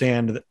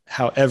understand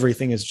how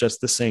everything is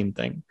just the same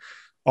thing.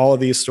 All of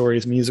these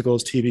stories,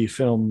 musicals, TV,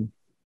 film,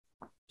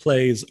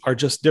 plays, are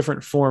just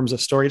different forms of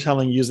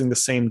storytelling using the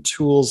same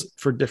tools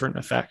for different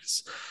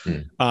effects.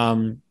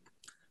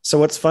 So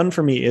what's fun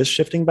for me is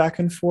shifting back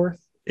and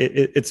forth.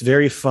 It's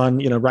very fun.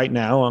 You know, right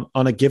now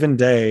on a given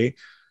day,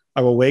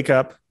 I will wake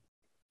up,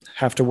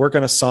 have to work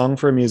on a song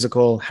for a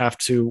musical, have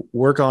to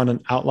work on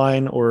an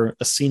outline or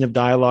a scene of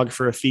dialogue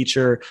for a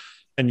feature,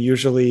 and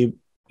usually,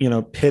 you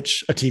know,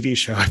 pitch a TV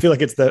show. I feel like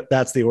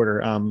that's the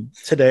order.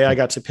 Today I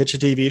got to pitch a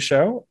TV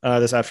show.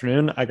 This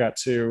afternoon I got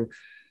to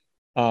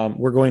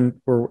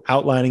we're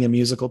outlining a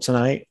musical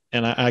tonight,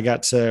 and I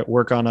got to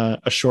work on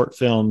a short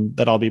film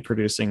that I'll be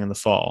producing in the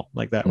fall.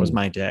 Like that was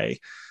my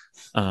day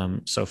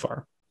so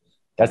far.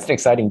 That's an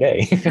exciting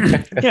day.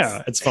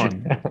 Yeah, it's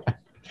fun.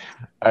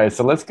 All right,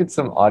 so let's get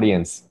some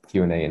audience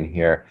Q&A in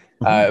here.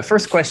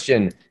 First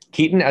question,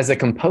 Keaton, as a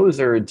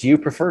composer, do you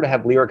prefer to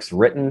have lyrics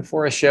written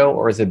for a show,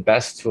 or is it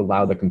best to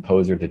allow the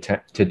composer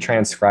to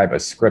transcribe a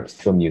script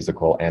to a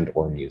musical and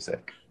or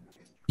music?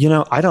 You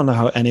know, I don't know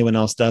how anyone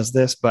else does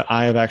this, but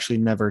I have actually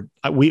never,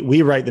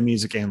 we write the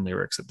music and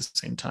lyrics at the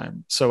same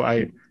time. So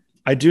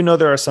I do know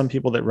there are some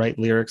people that write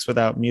lyrics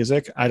without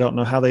music. I don't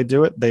know how they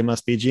do it. They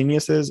must be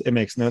geniuses. It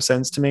makes no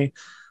sense to me.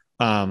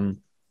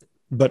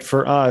 But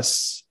for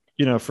us,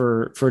 you know,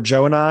 for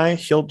Joe and I,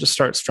 he'll just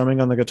start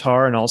strumming on the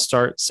guitar and I'll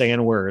start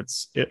saying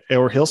words,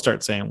 or he'll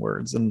start saying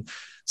words. And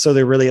so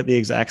they're really at the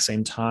exact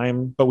same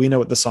time, but we know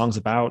what the song's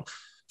about.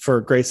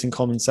 For Grayson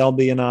Coleman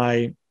Selby and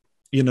I,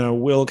 you know,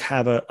 we'll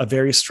have a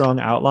very strong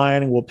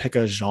outline and we'll pick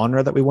a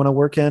genre that we want to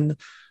work in.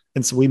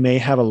 And so we may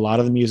have a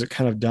lot of the music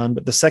kind of done,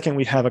 but the second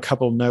we have a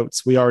couple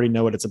notes, we already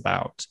know what it's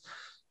about.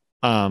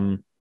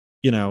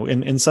 You know,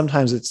 and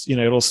sometimes it's, you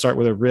know, it'll start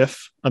with a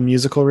riff, a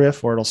musical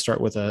riff, or it'll start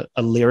with a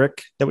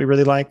lyric that we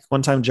really like.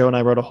 One time, Joe and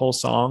I wrote a whole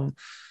song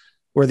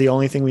where the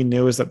only thing we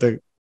knew is that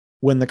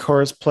when the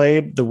chorus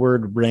played, the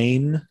word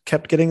rain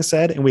kept getting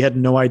said, and we had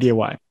no idea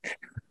why.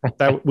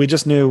 That we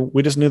just knew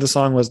the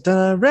song was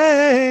da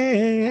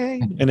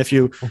rain. And if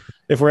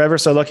we're ever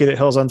so lucky that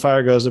Hills on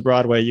Fire goes to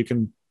Broadway, you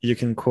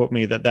can quote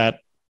me that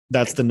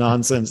that's the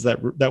nonsense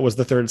that was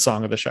the third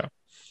song of the show.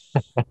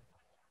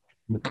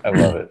 I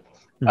love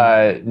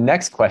it.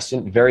 Next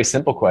question, very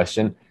simple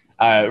question.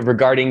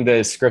 Regarding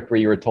the script where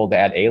you were told to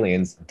add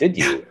aliens, did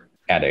you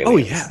add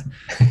aliens?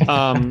 Oh,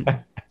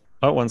 yeah.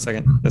 Oh, 1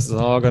 second. This is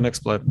all going to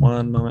explode.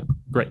 One moment.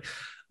 Great.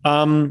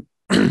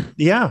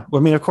 Yeah. I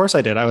mean, of course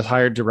I did. I was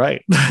hired to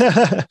write.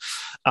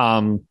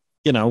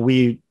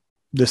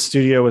 The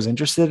studio was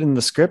interested in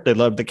the script. They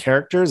loved the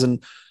characters.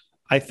 And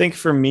I think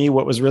for me,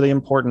 what was really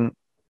important,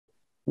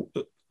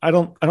 I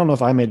don't know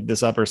if I made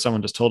this up or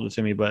someone just told it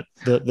to me, but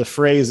the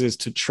phrase is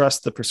to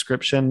trust the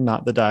prescription,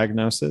 not the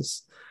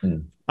diagnosis.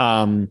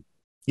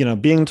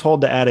 Being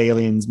told to add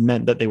aliens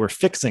meant that they were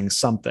fixing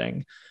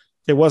something.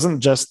 It wasn't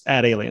just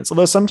add aliens,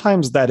 although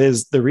sometimes that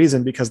is the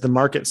reason, because the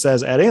market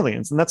says add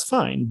aliens, and that's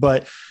fine.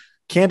 But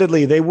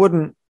candidly, they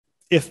wouldn't,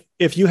 if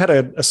you had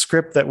a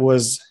script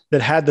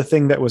that had the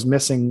thing that was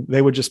missing,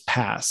 they would just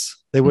pass.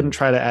 They wouldn't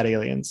try to add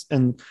aliens.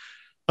 And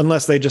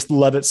unless they just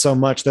love it so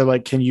much, they're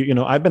like,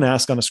 I've been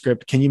asked on a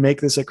script, can you make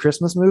this a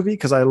Christmas movie?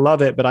 Because I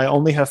love it, but I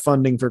only have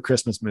funding for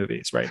Christmas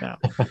movies right now.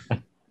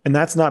 And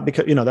that's not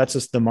because, that's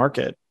just the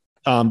market.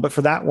 But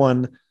for that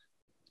one,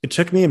 it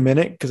took me a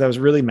minute because I was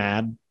really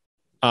mad.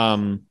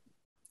 And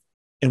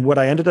what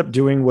I ended up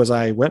doing was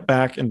I went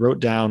back and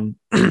wrote down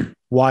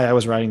why I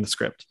was writing the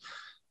script.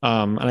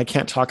 And I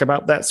can't talk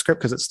about that script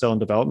because it's still in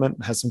development.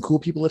 It has some cool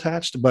people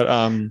attached, but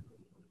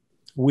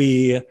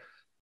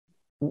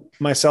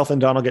myself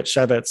and Donald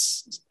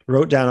Getchevitz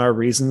wrote down our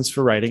reasons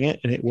for writing it.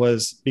 And it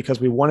was because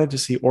we wanted to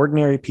see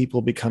ordinary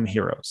people become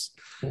heroes.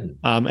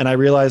 And I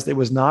realized it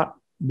was not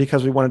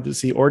because we wanted to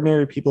see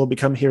ordinary people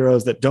become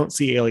heroes that don't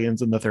see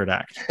aliens in the third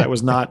act. That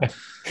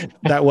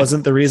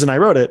wasn't the reason I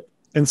wrote it.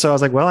 And so I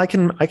was like, well, I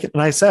can,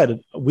 and I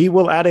said, we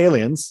will add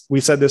aliens. We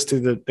said this to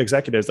the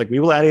executives, like, we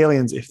will add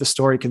aliens if the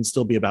story can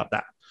still be about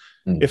that.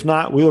 If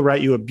not, we will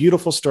write you a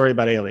beautiful story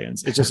about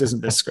aliens. It just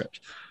isn't this script.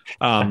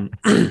 And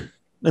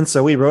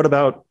so we wrote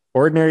about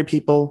ordinary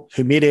people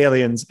who meet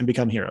aliens and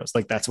become heroes.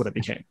 Like, that's what it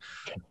became.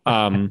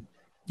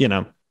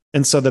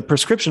 And so the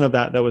prescription of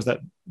that was that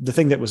the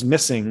thing that was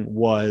missing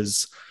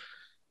was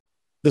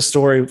the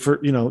story for,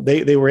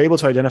 they were able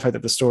to identify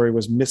that the story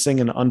was missing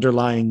an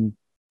underlying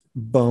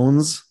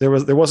bones. There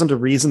wasn't a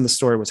reason the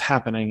story was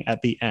happening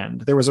at the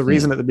end. There was a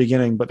reason at the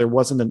beginning, but there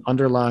wasn't an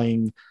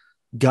underlying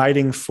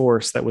guiding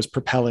force that was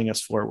propelling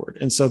us forward.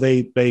 And so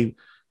they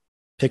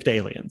picked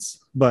aliens,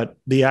 but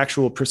the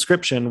actual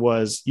prescription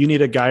was, you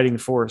need a guiding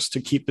force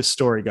to keep the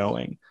story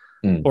going,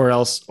 or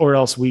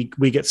else we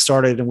get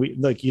started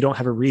and you don't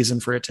have a reason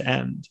for it to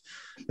end.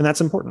 And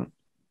that's important.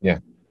 Yeah.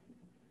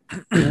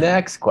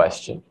 Next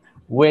question.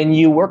 When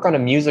you work on a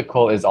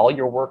musical, is all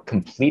your work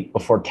complete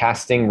before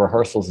casting,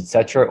 rehearsals,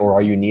 etc., or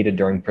are you needed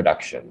during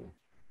production?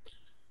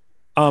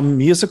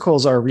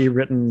 Musicals are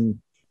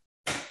rewritten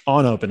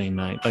on opening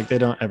night. Like, they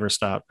don't ever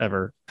stop,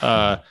 ever.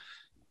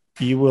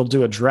 You will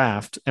do a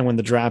draft, and when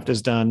the draft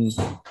is done,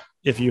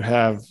 if you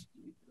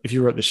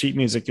wrote the sheet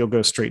music, you'll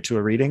go straight to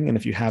a reading, and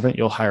if you haven't,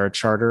 you'll hire a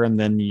charter, and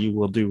then you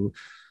will do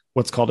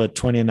what's called a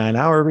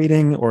 29-hour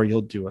reading, or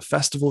you'll do a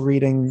festival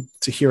reading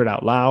to hear it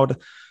out loud.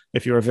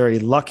 If you're very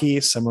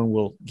lucky, someone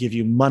will give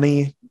you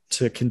money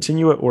to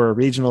continue it, or a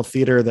regional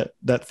theater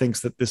that thinks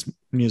that this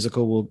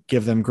musical will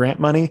give them grant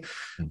money,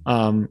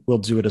 will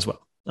do it as well.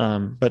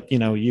 But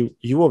you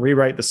will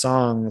rewrite the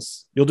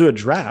songs. You'll do a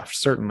draft.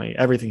 Certainly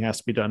everything has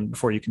to be done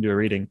before you can do a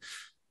reading,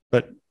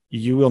 but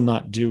you will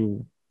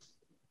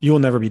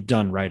never be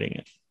done writing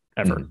it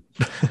ever.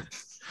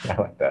 I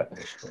like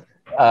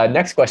that.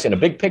 Next question, a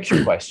big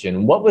picture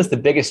question. What was the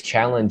biggest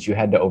challenge you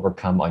had to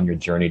overcome on your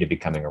journey to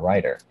becoming a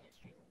writer?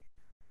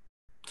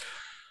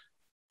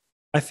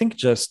 I think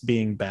just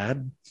being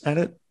bad at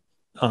it.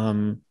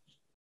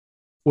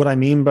 What I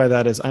mean by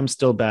that is I'm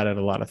still bad at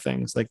a lot of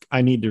things. Like,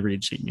 I need to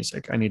read sheet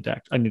music. I need to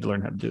act. I need to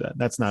learn how to do that.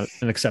 That's not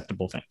an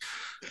acceptable thing.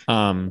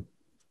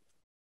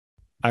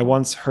 I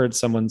once heard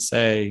someone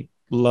say,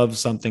 love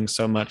something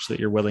so much that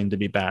you're willing to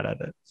be bad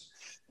at it.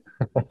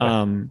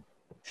 And,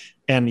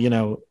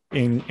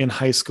 in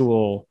high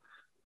school,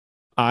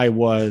 I'll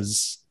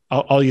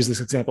use this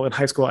example. In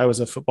high school, I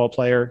was a football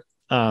player,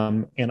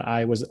 and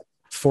I was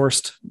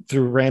forced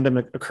through random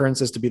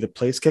occurrences to be the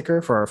place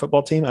kicker for our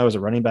football team. I was a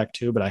running back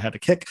too, but I had to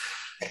kick.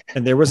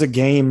 And there was a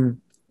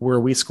game where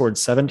we scored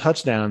 7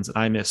 touchdowns and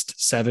I missed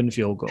 7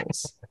 field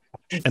goals,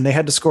 and they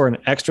had to score an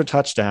extra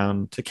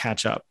touchdown to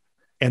catch up.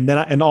 And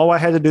then all I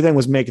had to do then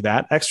was make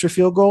that extra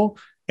field goal.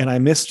 And I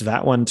missed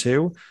that one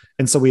too.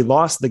 And so we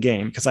lost the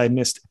game because I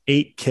missed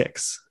 8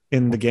 kicks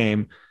in the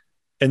game.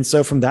 And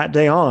so from that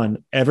day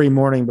on, every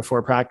morning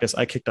before practice,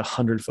 I kicked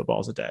 100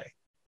 footballs a day.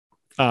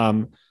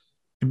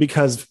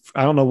 Because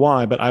I don't know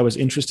why, but I was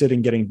interested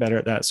in getting better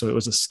at that. So it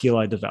was a skill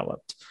I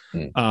developed.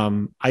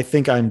 I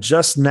think I'm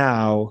just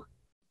now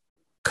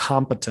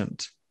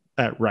competent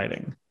at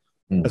writing.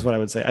 That's what I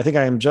would say. I think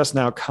I am just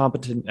now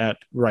competent at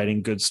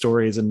writing good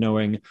stories and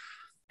knowing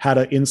how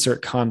to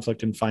insert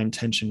conflict and find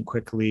tension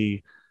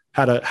quickly,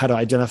 how to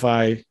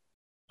identify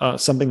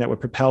something that would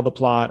propel the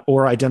plot,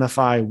 or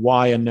identify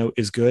why a note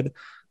is good.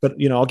 But,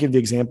 I'll give the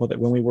example that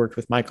when we worked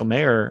with Michael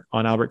Mayer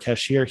on Albert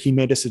Cashier, he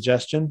made a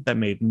suggestion that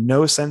made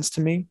no sense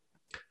to me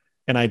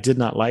and I did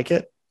not like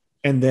it.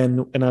 And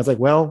I was like,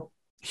 well,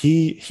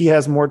 he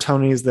has more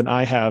Tonys than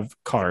I have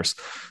cars.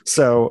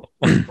 So,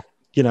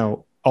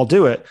 I'll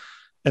do it.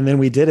 And then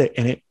we did it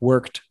and it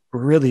worked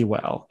really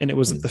well. And it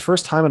was the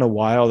first time in a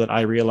while that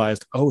I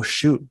realized, oh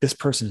shoot, this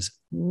person is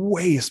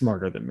way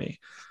smarter than me.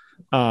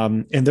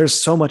 And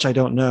there's so much I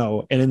don't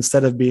know. And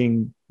instead of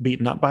being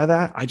beaten up by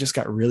that, I just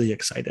got really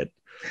excited.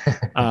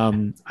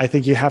 I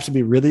think you have to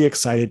be really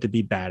excited to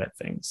be bad at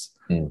things.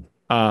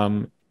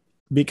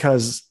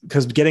 Because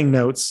getting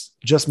notes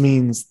just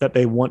means that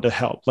they want to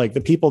help. Like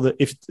the people that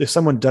if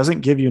someone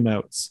doesn't give you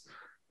notes,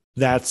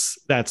 that's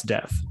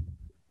death.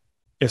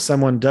 If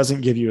someone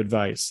doesn't give you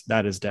advice,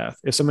 that is death.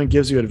 If someone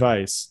gives you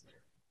advice,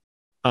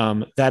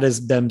 that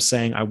is them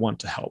saying, I want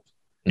to help.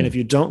 And if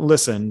you don't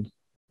listen,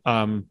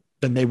 then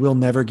they will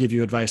never give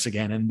you advice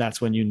again. And that's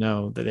when you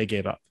know that they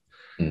gave up.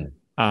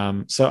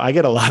 So I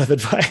get a lot of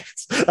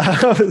advice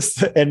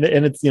and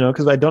it's,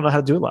 cause I don't know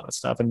how to do a lot of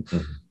stuff. And,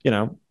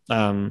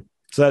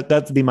 so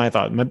that'd be my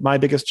thought. My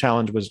biggest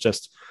challenge was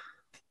just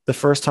the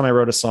first time I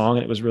wrote a song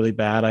and it was really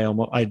bad.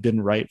 I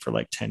didn't write for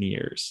like 10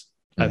 years.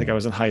 I think I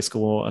was in high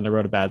school and I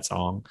wrote a bad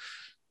song.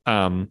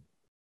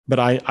 But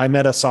I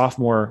met a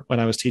sophomore when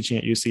I was teaching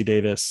at UC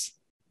Davis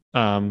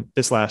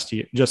this last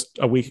year, just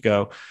a week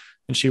ago.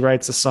 And she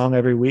writes a song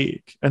every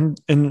week and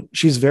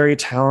she's very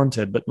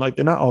talented, but like,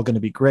 they're not all going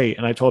to be great.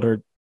 And I told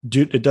her,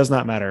 dude, it does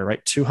not matter.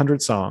 Write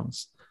 200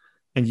 songs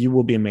and you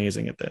will be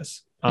amazing at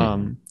this.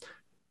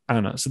 I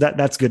don't know. So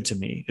that's good to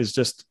me, is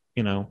just,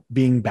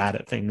 being bad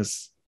at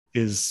things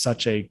is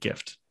such a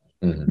gift.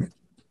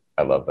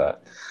 I love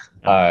that.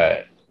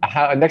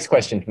 Next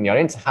question from the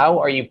audience. How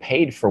are you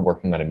paid for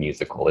working on a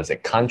musical? Is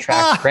it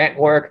contract, grant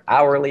work,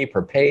 hourly,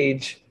 per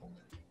page?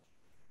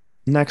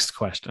 Next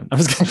question. I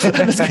was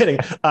kidding.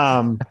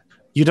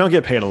 You don't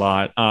get paid a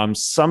lot.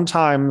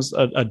 Sometimes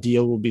a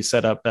deal will be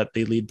set up that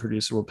the lead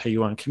producer will pay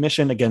you on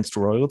commission against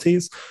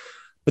royalties,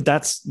 but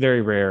that's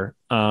very rare.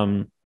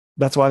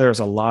 That's why there's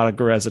a lot of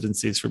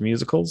residencies for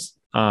musicals.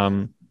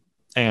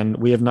 And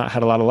we have not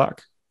had a lot of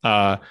luck.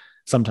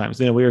 Sometimes,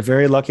 we were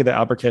very lucky that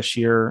Albert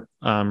Cashier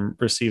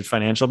received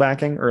financial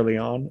backing early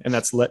on, and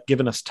that's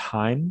given us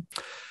time.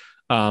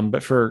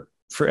 But for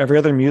every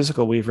other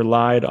musical, we've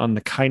relied on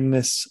the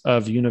kindness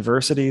of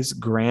universities,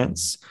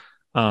 grants,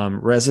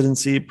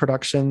 residency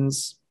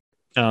productions,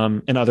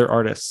 and other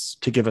artists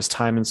to give us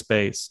time and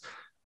space.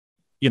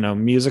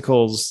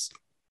 Musicals,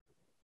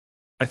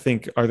 I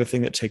think, are the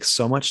thing that takes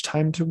so much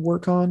time to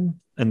work on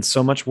and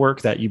so much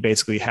work that you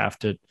basically have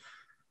to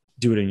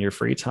do it in your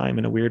free time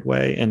in a weird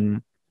way.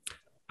 And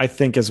I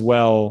think as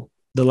well,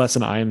 the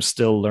lesson I am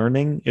still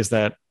learning is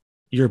that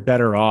you're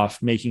better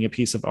off making a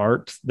piece of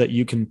art that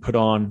you can put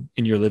on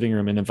in your living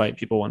room and invite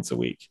people once a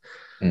week.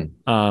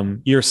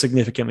 You're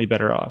significantly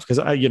better off because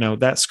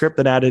that script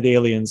that added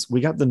aliens,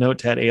 we got the note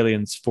to add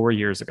aliens 4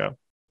 years ago.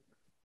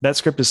 That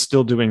script is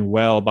still doing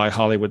well by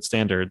Hollywood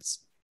standards,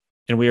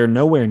 and we are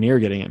nowhere near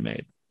getting it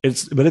made.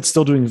 But it's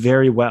still doing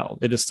very well.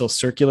 It is still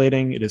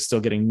circulating. It is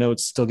still getting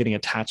notes, still getting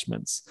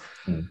attachments.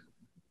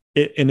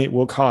 It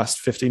will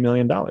cost $50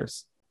 million.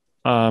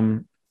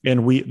 And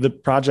the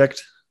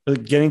project,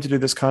 getting to do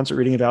this concert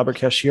reading of Albert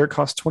Cashier,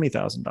 cost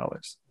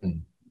 $20,000.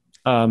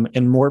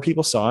 And more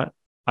people saw it.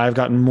 I've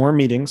gotten more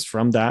meetings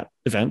from that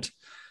event.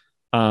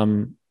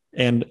 And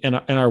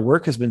our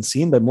work has been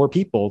seen by more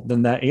people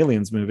than that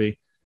Aliens movie,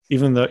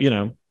 even though,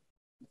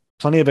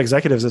 plenty of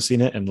executives have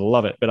seen it and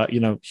love it. But,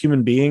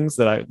 human beings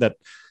that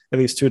at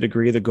least to a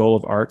degree, the goal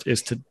of art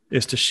is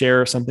to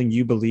share something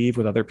you believe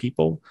with other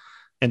people,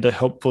 and to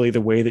hopefully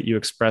the way that you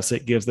express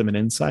it gives them an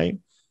insight.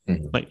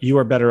 Like, you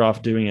are better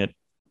off doing it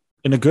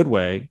in a good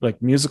way.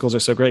 Like, musicals are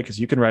so great because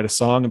you can write a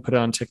song and put it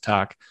on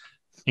TikTok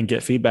and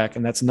get feedback.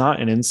 And that's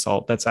not an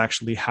insult. That's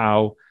actually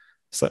how,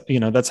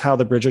 that's how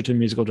the Bridgerton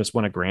musical just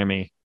won a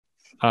Grammy.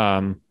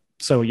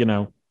 So,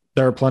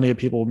 there are plenty of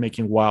people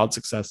making wild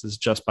successes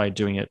just by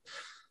doing it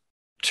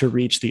to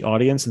reach the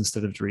audience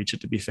instead of to reach it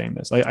to be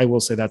famous. I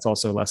will say that's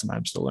also a lesson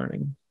I'm still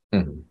learning.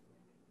 A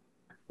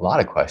lot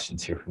of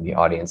questions here from the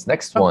audience.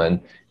 Next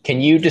one,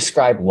 can you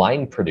describe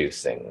line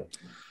producing?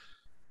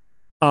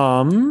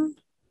 Line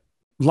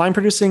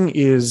producing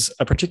is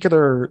a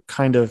particular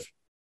kind of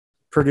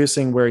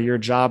producing where your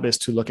job is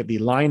to look at the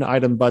line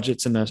item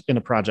budgets in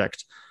a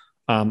project.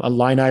 A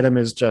line item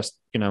is just,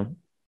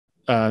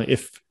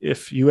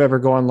 if you ever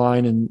go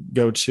online and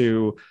go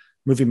to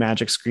Movie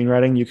Magic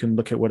Screenwriting, you can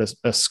look at what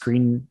a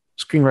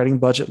screenwriting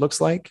budget looks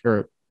like,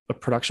 or a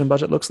production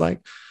budget looks like.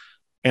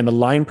 And the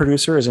line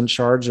producer is in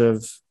charge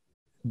of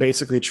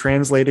basically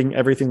translating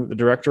everything that the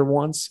director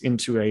wants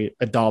into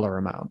a dollar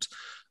amount.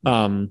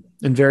 And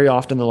very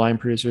often the line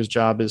producer's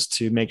job is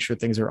to make sure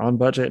things are on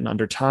budget and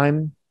under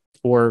time,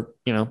 or,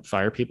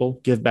 fire people,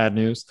 give bad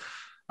news.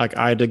 Like,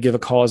 I had to give a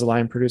call as a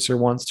line producer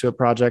once to a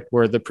project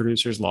where the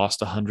producers lost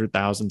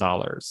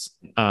 $100,000.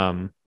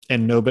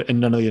 And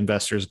none of the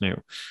investors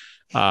knew.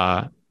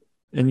 And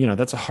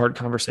that's a hard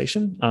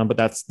conversation. But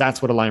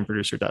that's what a line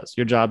producer does.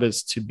 Your job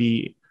is to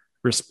be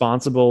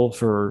responsible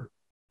for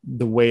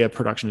the way a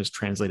production is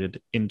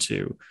translated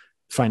into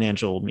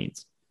financial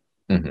means.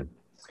 Mm-hmm.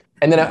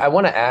 And then I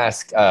want to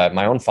ask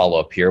my own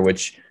follow-up here,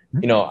 which,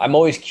 I'm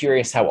always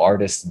curious how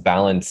artists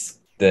balance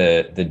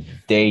the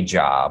day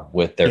job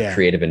with their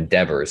creative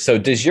endeavors. So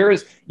does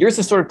yours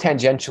is sort of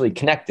tangentially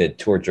connected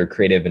towards your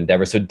creative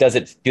endeavor. So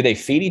do they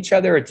feed each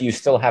other, or do you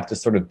still have to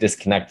sort of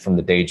disconnect from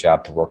the day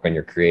job to work on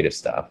your creative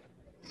stuff?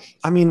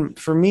 I mean,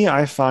 for me,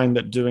 I find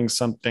that doing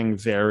something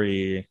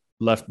very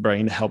left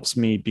brain helps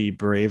me be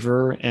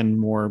braver and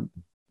more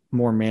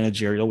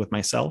managerial with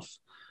myself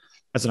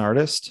as an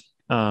artist.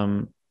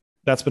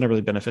 That's been a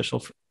really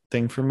beneficial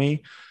thing for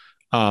me.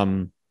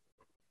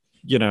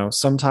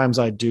 Sometimes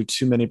I do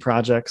too many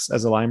projects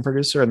as a line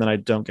producer and then I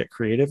don't get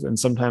creative. And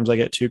sometimes I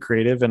get too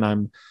creative and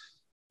I'm,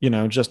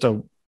 just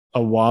a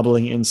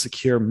wobbling,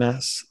 insecure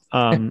mess.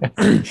 And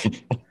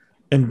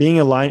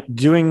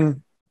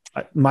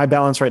my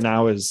balance right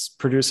now is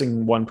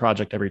producing one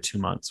project every 2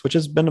 months, which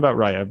has been about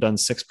right. I've done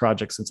 6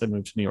 projects since I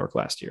moved to New York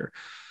last year.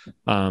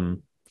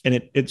 And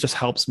it just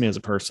helps me as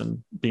a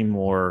person be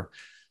more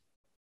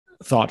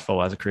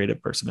thoughtful as a creative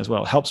person as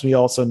well. It helps me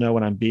also know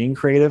when I'm being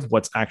creative,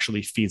 what's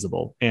actually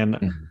feasible.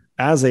 And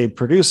as a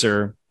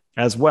producer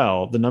as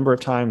well, the number of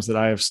times that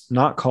I have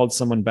not called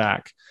someone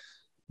back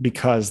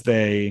because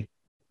they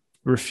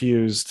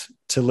refused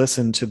to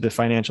listen to the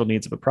financial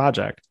needs of a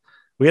project.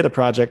 We had a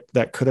project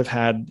that could have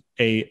had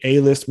a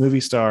A-list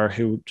movie star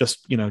who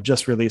just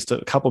released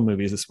a couple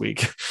movies this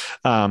week.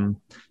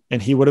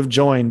 And he would have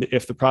joined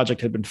if the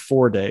project had been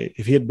 4 days,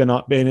 if he had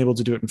been able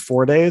to do it in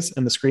 4 days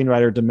and the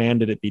screenwriter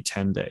demanded it be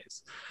 10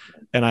 days.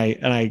 And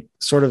I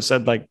sort of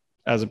said, like,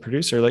 as a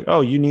producer, like, oh,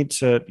 you need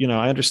to,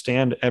 I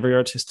understand every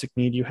artistic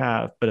need you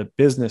have, but a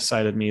business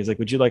side of me is like,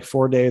 would you like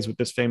 4 days with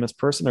this famous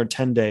person or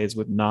 10 days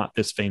with not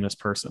this famous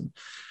person?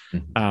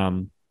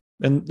 And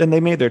then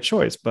they made their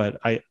choice,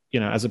 but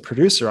as a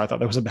producer, I thought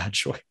that was a bad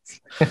choice.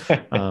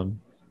 Yeah.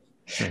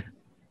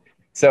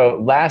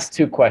 So last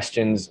 2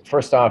 questions.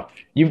 First off,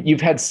 you've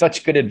had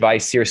such good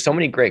advice here, so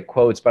many great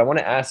quotes, but I want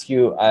to ask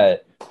you,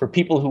 for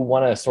people who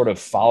want to sort of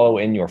follow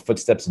in your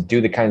footsteps and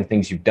do the kind of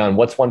things you've done,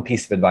 what's one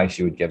piece of advice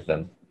you would give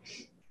them?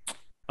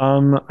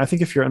 I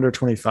think if you're under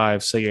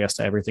 25, say yes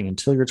to everything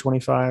until you're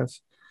 25.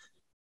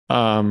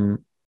 After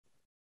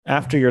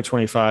you're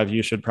 25,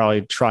 you should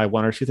probably try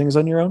 1 or 2 things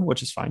on your own,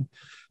 which is fine.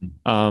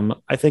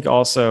 I think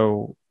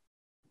also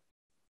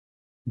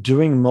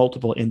doing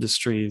multiple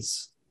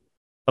industries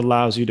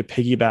allows you to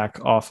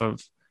piggyback off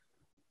of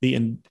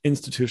the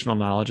institutional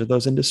knowledge of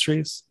those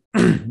industries.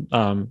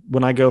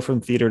 When I go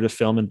from theater to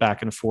film and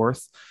back and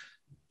forth,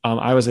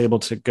 I was able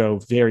to go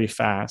very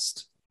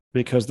fast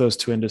because those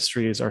 2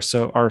 industries are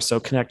so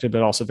connected,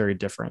 but also very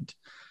different.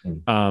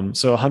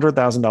 So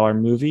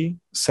 $100,000 movie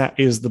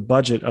is the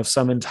budget of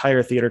some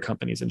entire theater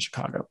companies in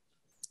Chicago.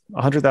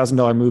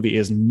 $100,000 movie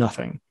is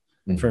nothing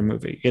for a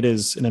movie. It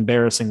is an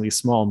embarrassingly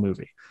small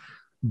movie,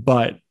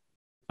 but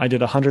I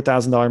did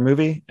 $100,000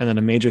 movie, and then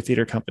a major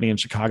theater company in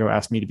Chicago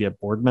asked me to be a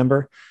board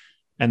member.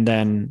 And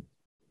then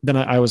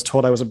I was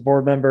told I was a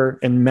board member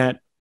and met,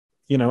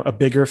 a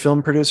bigger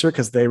film producer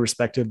because they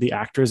respected the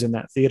actors in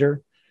that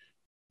theater.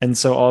 And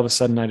so all of a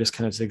sudden I just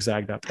kind of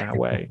zigzagged up that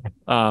way.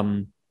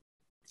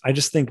 I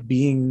just think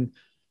being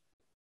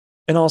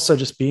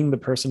the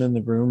person in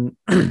the room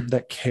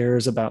that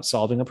cares about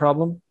solving a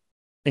problem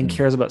and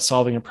cares about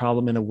solving a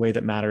problem in a way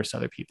that matters to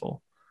other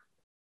people.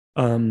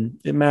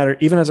 It matters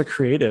even as a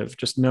creative,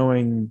 just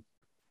knowing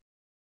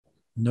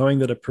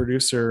that a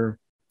producer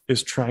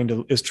is trying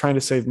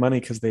to save money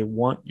because they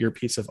want your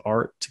piece of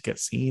art to get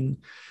seen.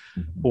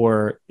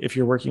 Or if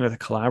you're working with a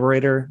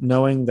collaborator,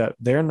 knowing that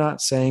they're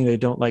not saying they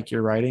don't like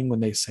your writing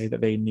when they say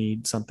that they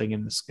need something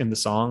in the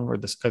song or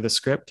the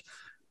script.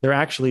 They're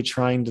actually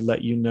trying to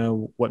let you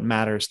know what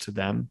matters to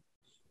them.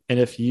 And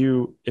if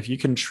you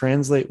can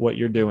translate what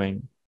you're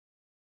doing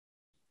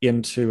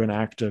into an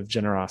act of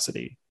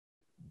generosity,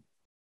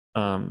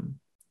 a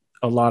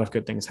lot of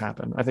good things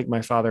happen. I think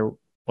my father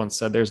once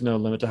said, there's no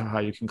limit to how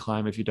high you can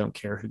climb if you don't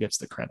care who gets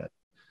the credit.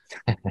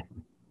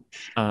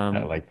 I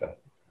like that.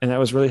 And that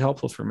was really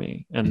helpful for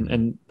me.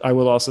 And I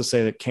will also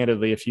say that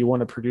candidly, if you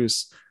want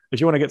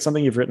to get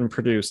something you've written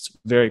produced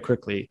very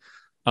quickly,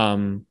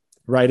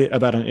 write it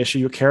about an issue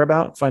you care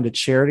about, find a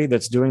charity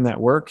that's doing that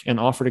work and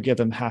offer to give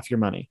them half your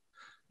money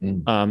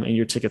in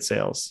your ticket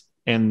sales.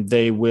 And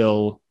they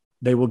will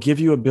give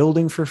you a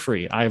building for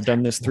free. I have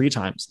done this 3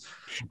 times.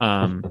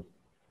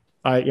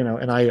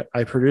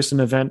 I produced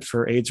an event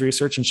for AIDS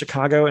research in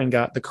Chicago and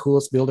got the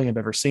coolest building I've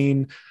ever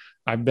seen.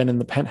 I've been in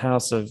the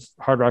penthouse of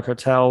Hard Rock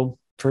Hotel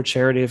for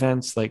charity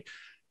events. Like,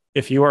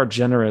 if you are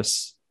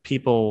generous,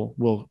 people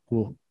will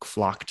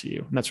flock to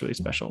you. And that's really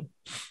special.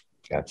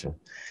 Gotcha.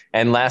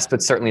 And last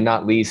but certainly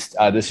not least,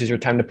 this is your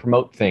time to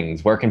promote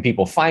things. Where can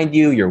people find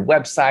you? Your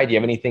website? Do you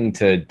have anything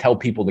to tell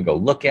people to go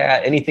look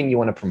at? Anything you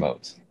want to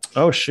promote?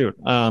 Oh, shoot.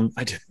 I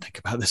didn't think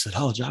about this at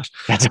all, Josh.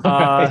 That's all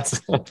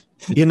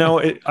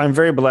right. I'm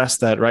very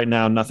blessed that right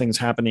now nothing's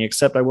happening,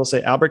 except I will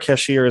say Albert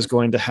Cashier is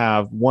going to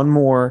have one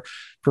more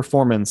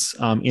performance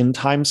in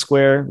Times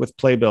Square with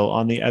Playbill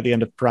at the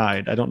end of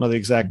Pride. I don't know the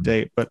exact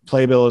date, but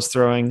Playbill is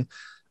throwing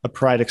a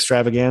Pride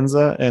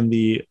extravaganza, and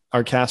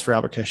our cast for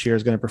Albert Cashier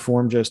is going to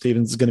perform. Joe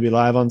Stevens is going to be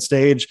live on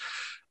stage.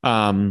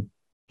 And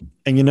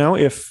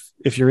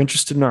if you're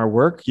interested in our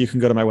work, you can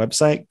go to my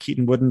website,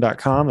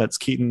 KeatonWooden.com. That's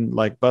Keaton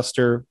like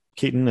Buster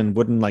Keaton and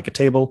Wooden like a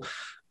table.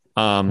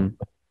 And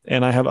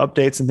I have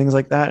updates and things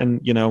like that.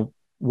 And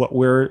what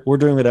we're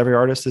doing, what every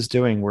artist is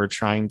doing, we're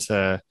trying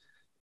to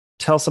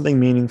tell something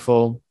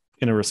meaningful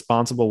in a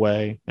responsible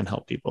way and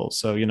help people.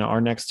 So,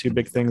 our next two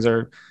big things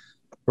are,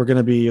 we're going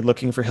to be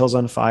looking for Hills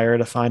on Fire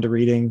to find a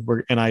reading.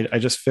 I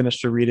just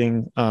finished a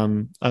reading,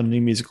 a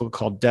new musical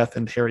called Death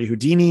and Harry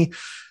Houdini.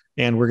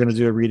 And we're going to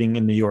do a reading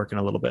in New York in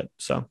a little bit.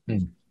 So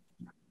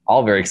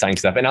all very exciting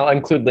stuff. And I'll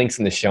include links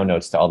in the show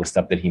notes to all the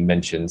stuff that he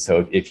mentioned.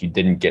 So if you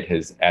didn't get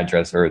his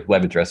address or his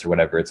web address or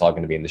whatever, it's all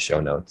going to be in the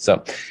show notes.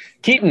 So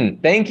Keaton,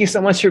 thank you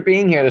so much for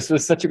being here. This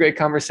was such a great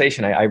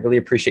conversation. I really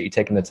appreciate you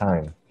taking the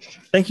time.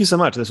 Thank you so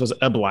much. This was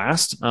a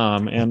blast.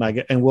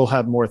 And we'll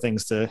have more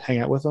things to hang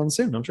out with on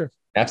soon, I'm sure.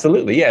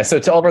 Absolutely. Yeah. So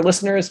to all of our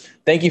listeners,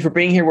 thank you for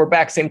being here. We're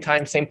back same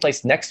time, same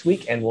place next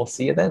week, and we'll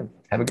see you then.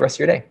 Have a good rest of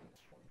your day.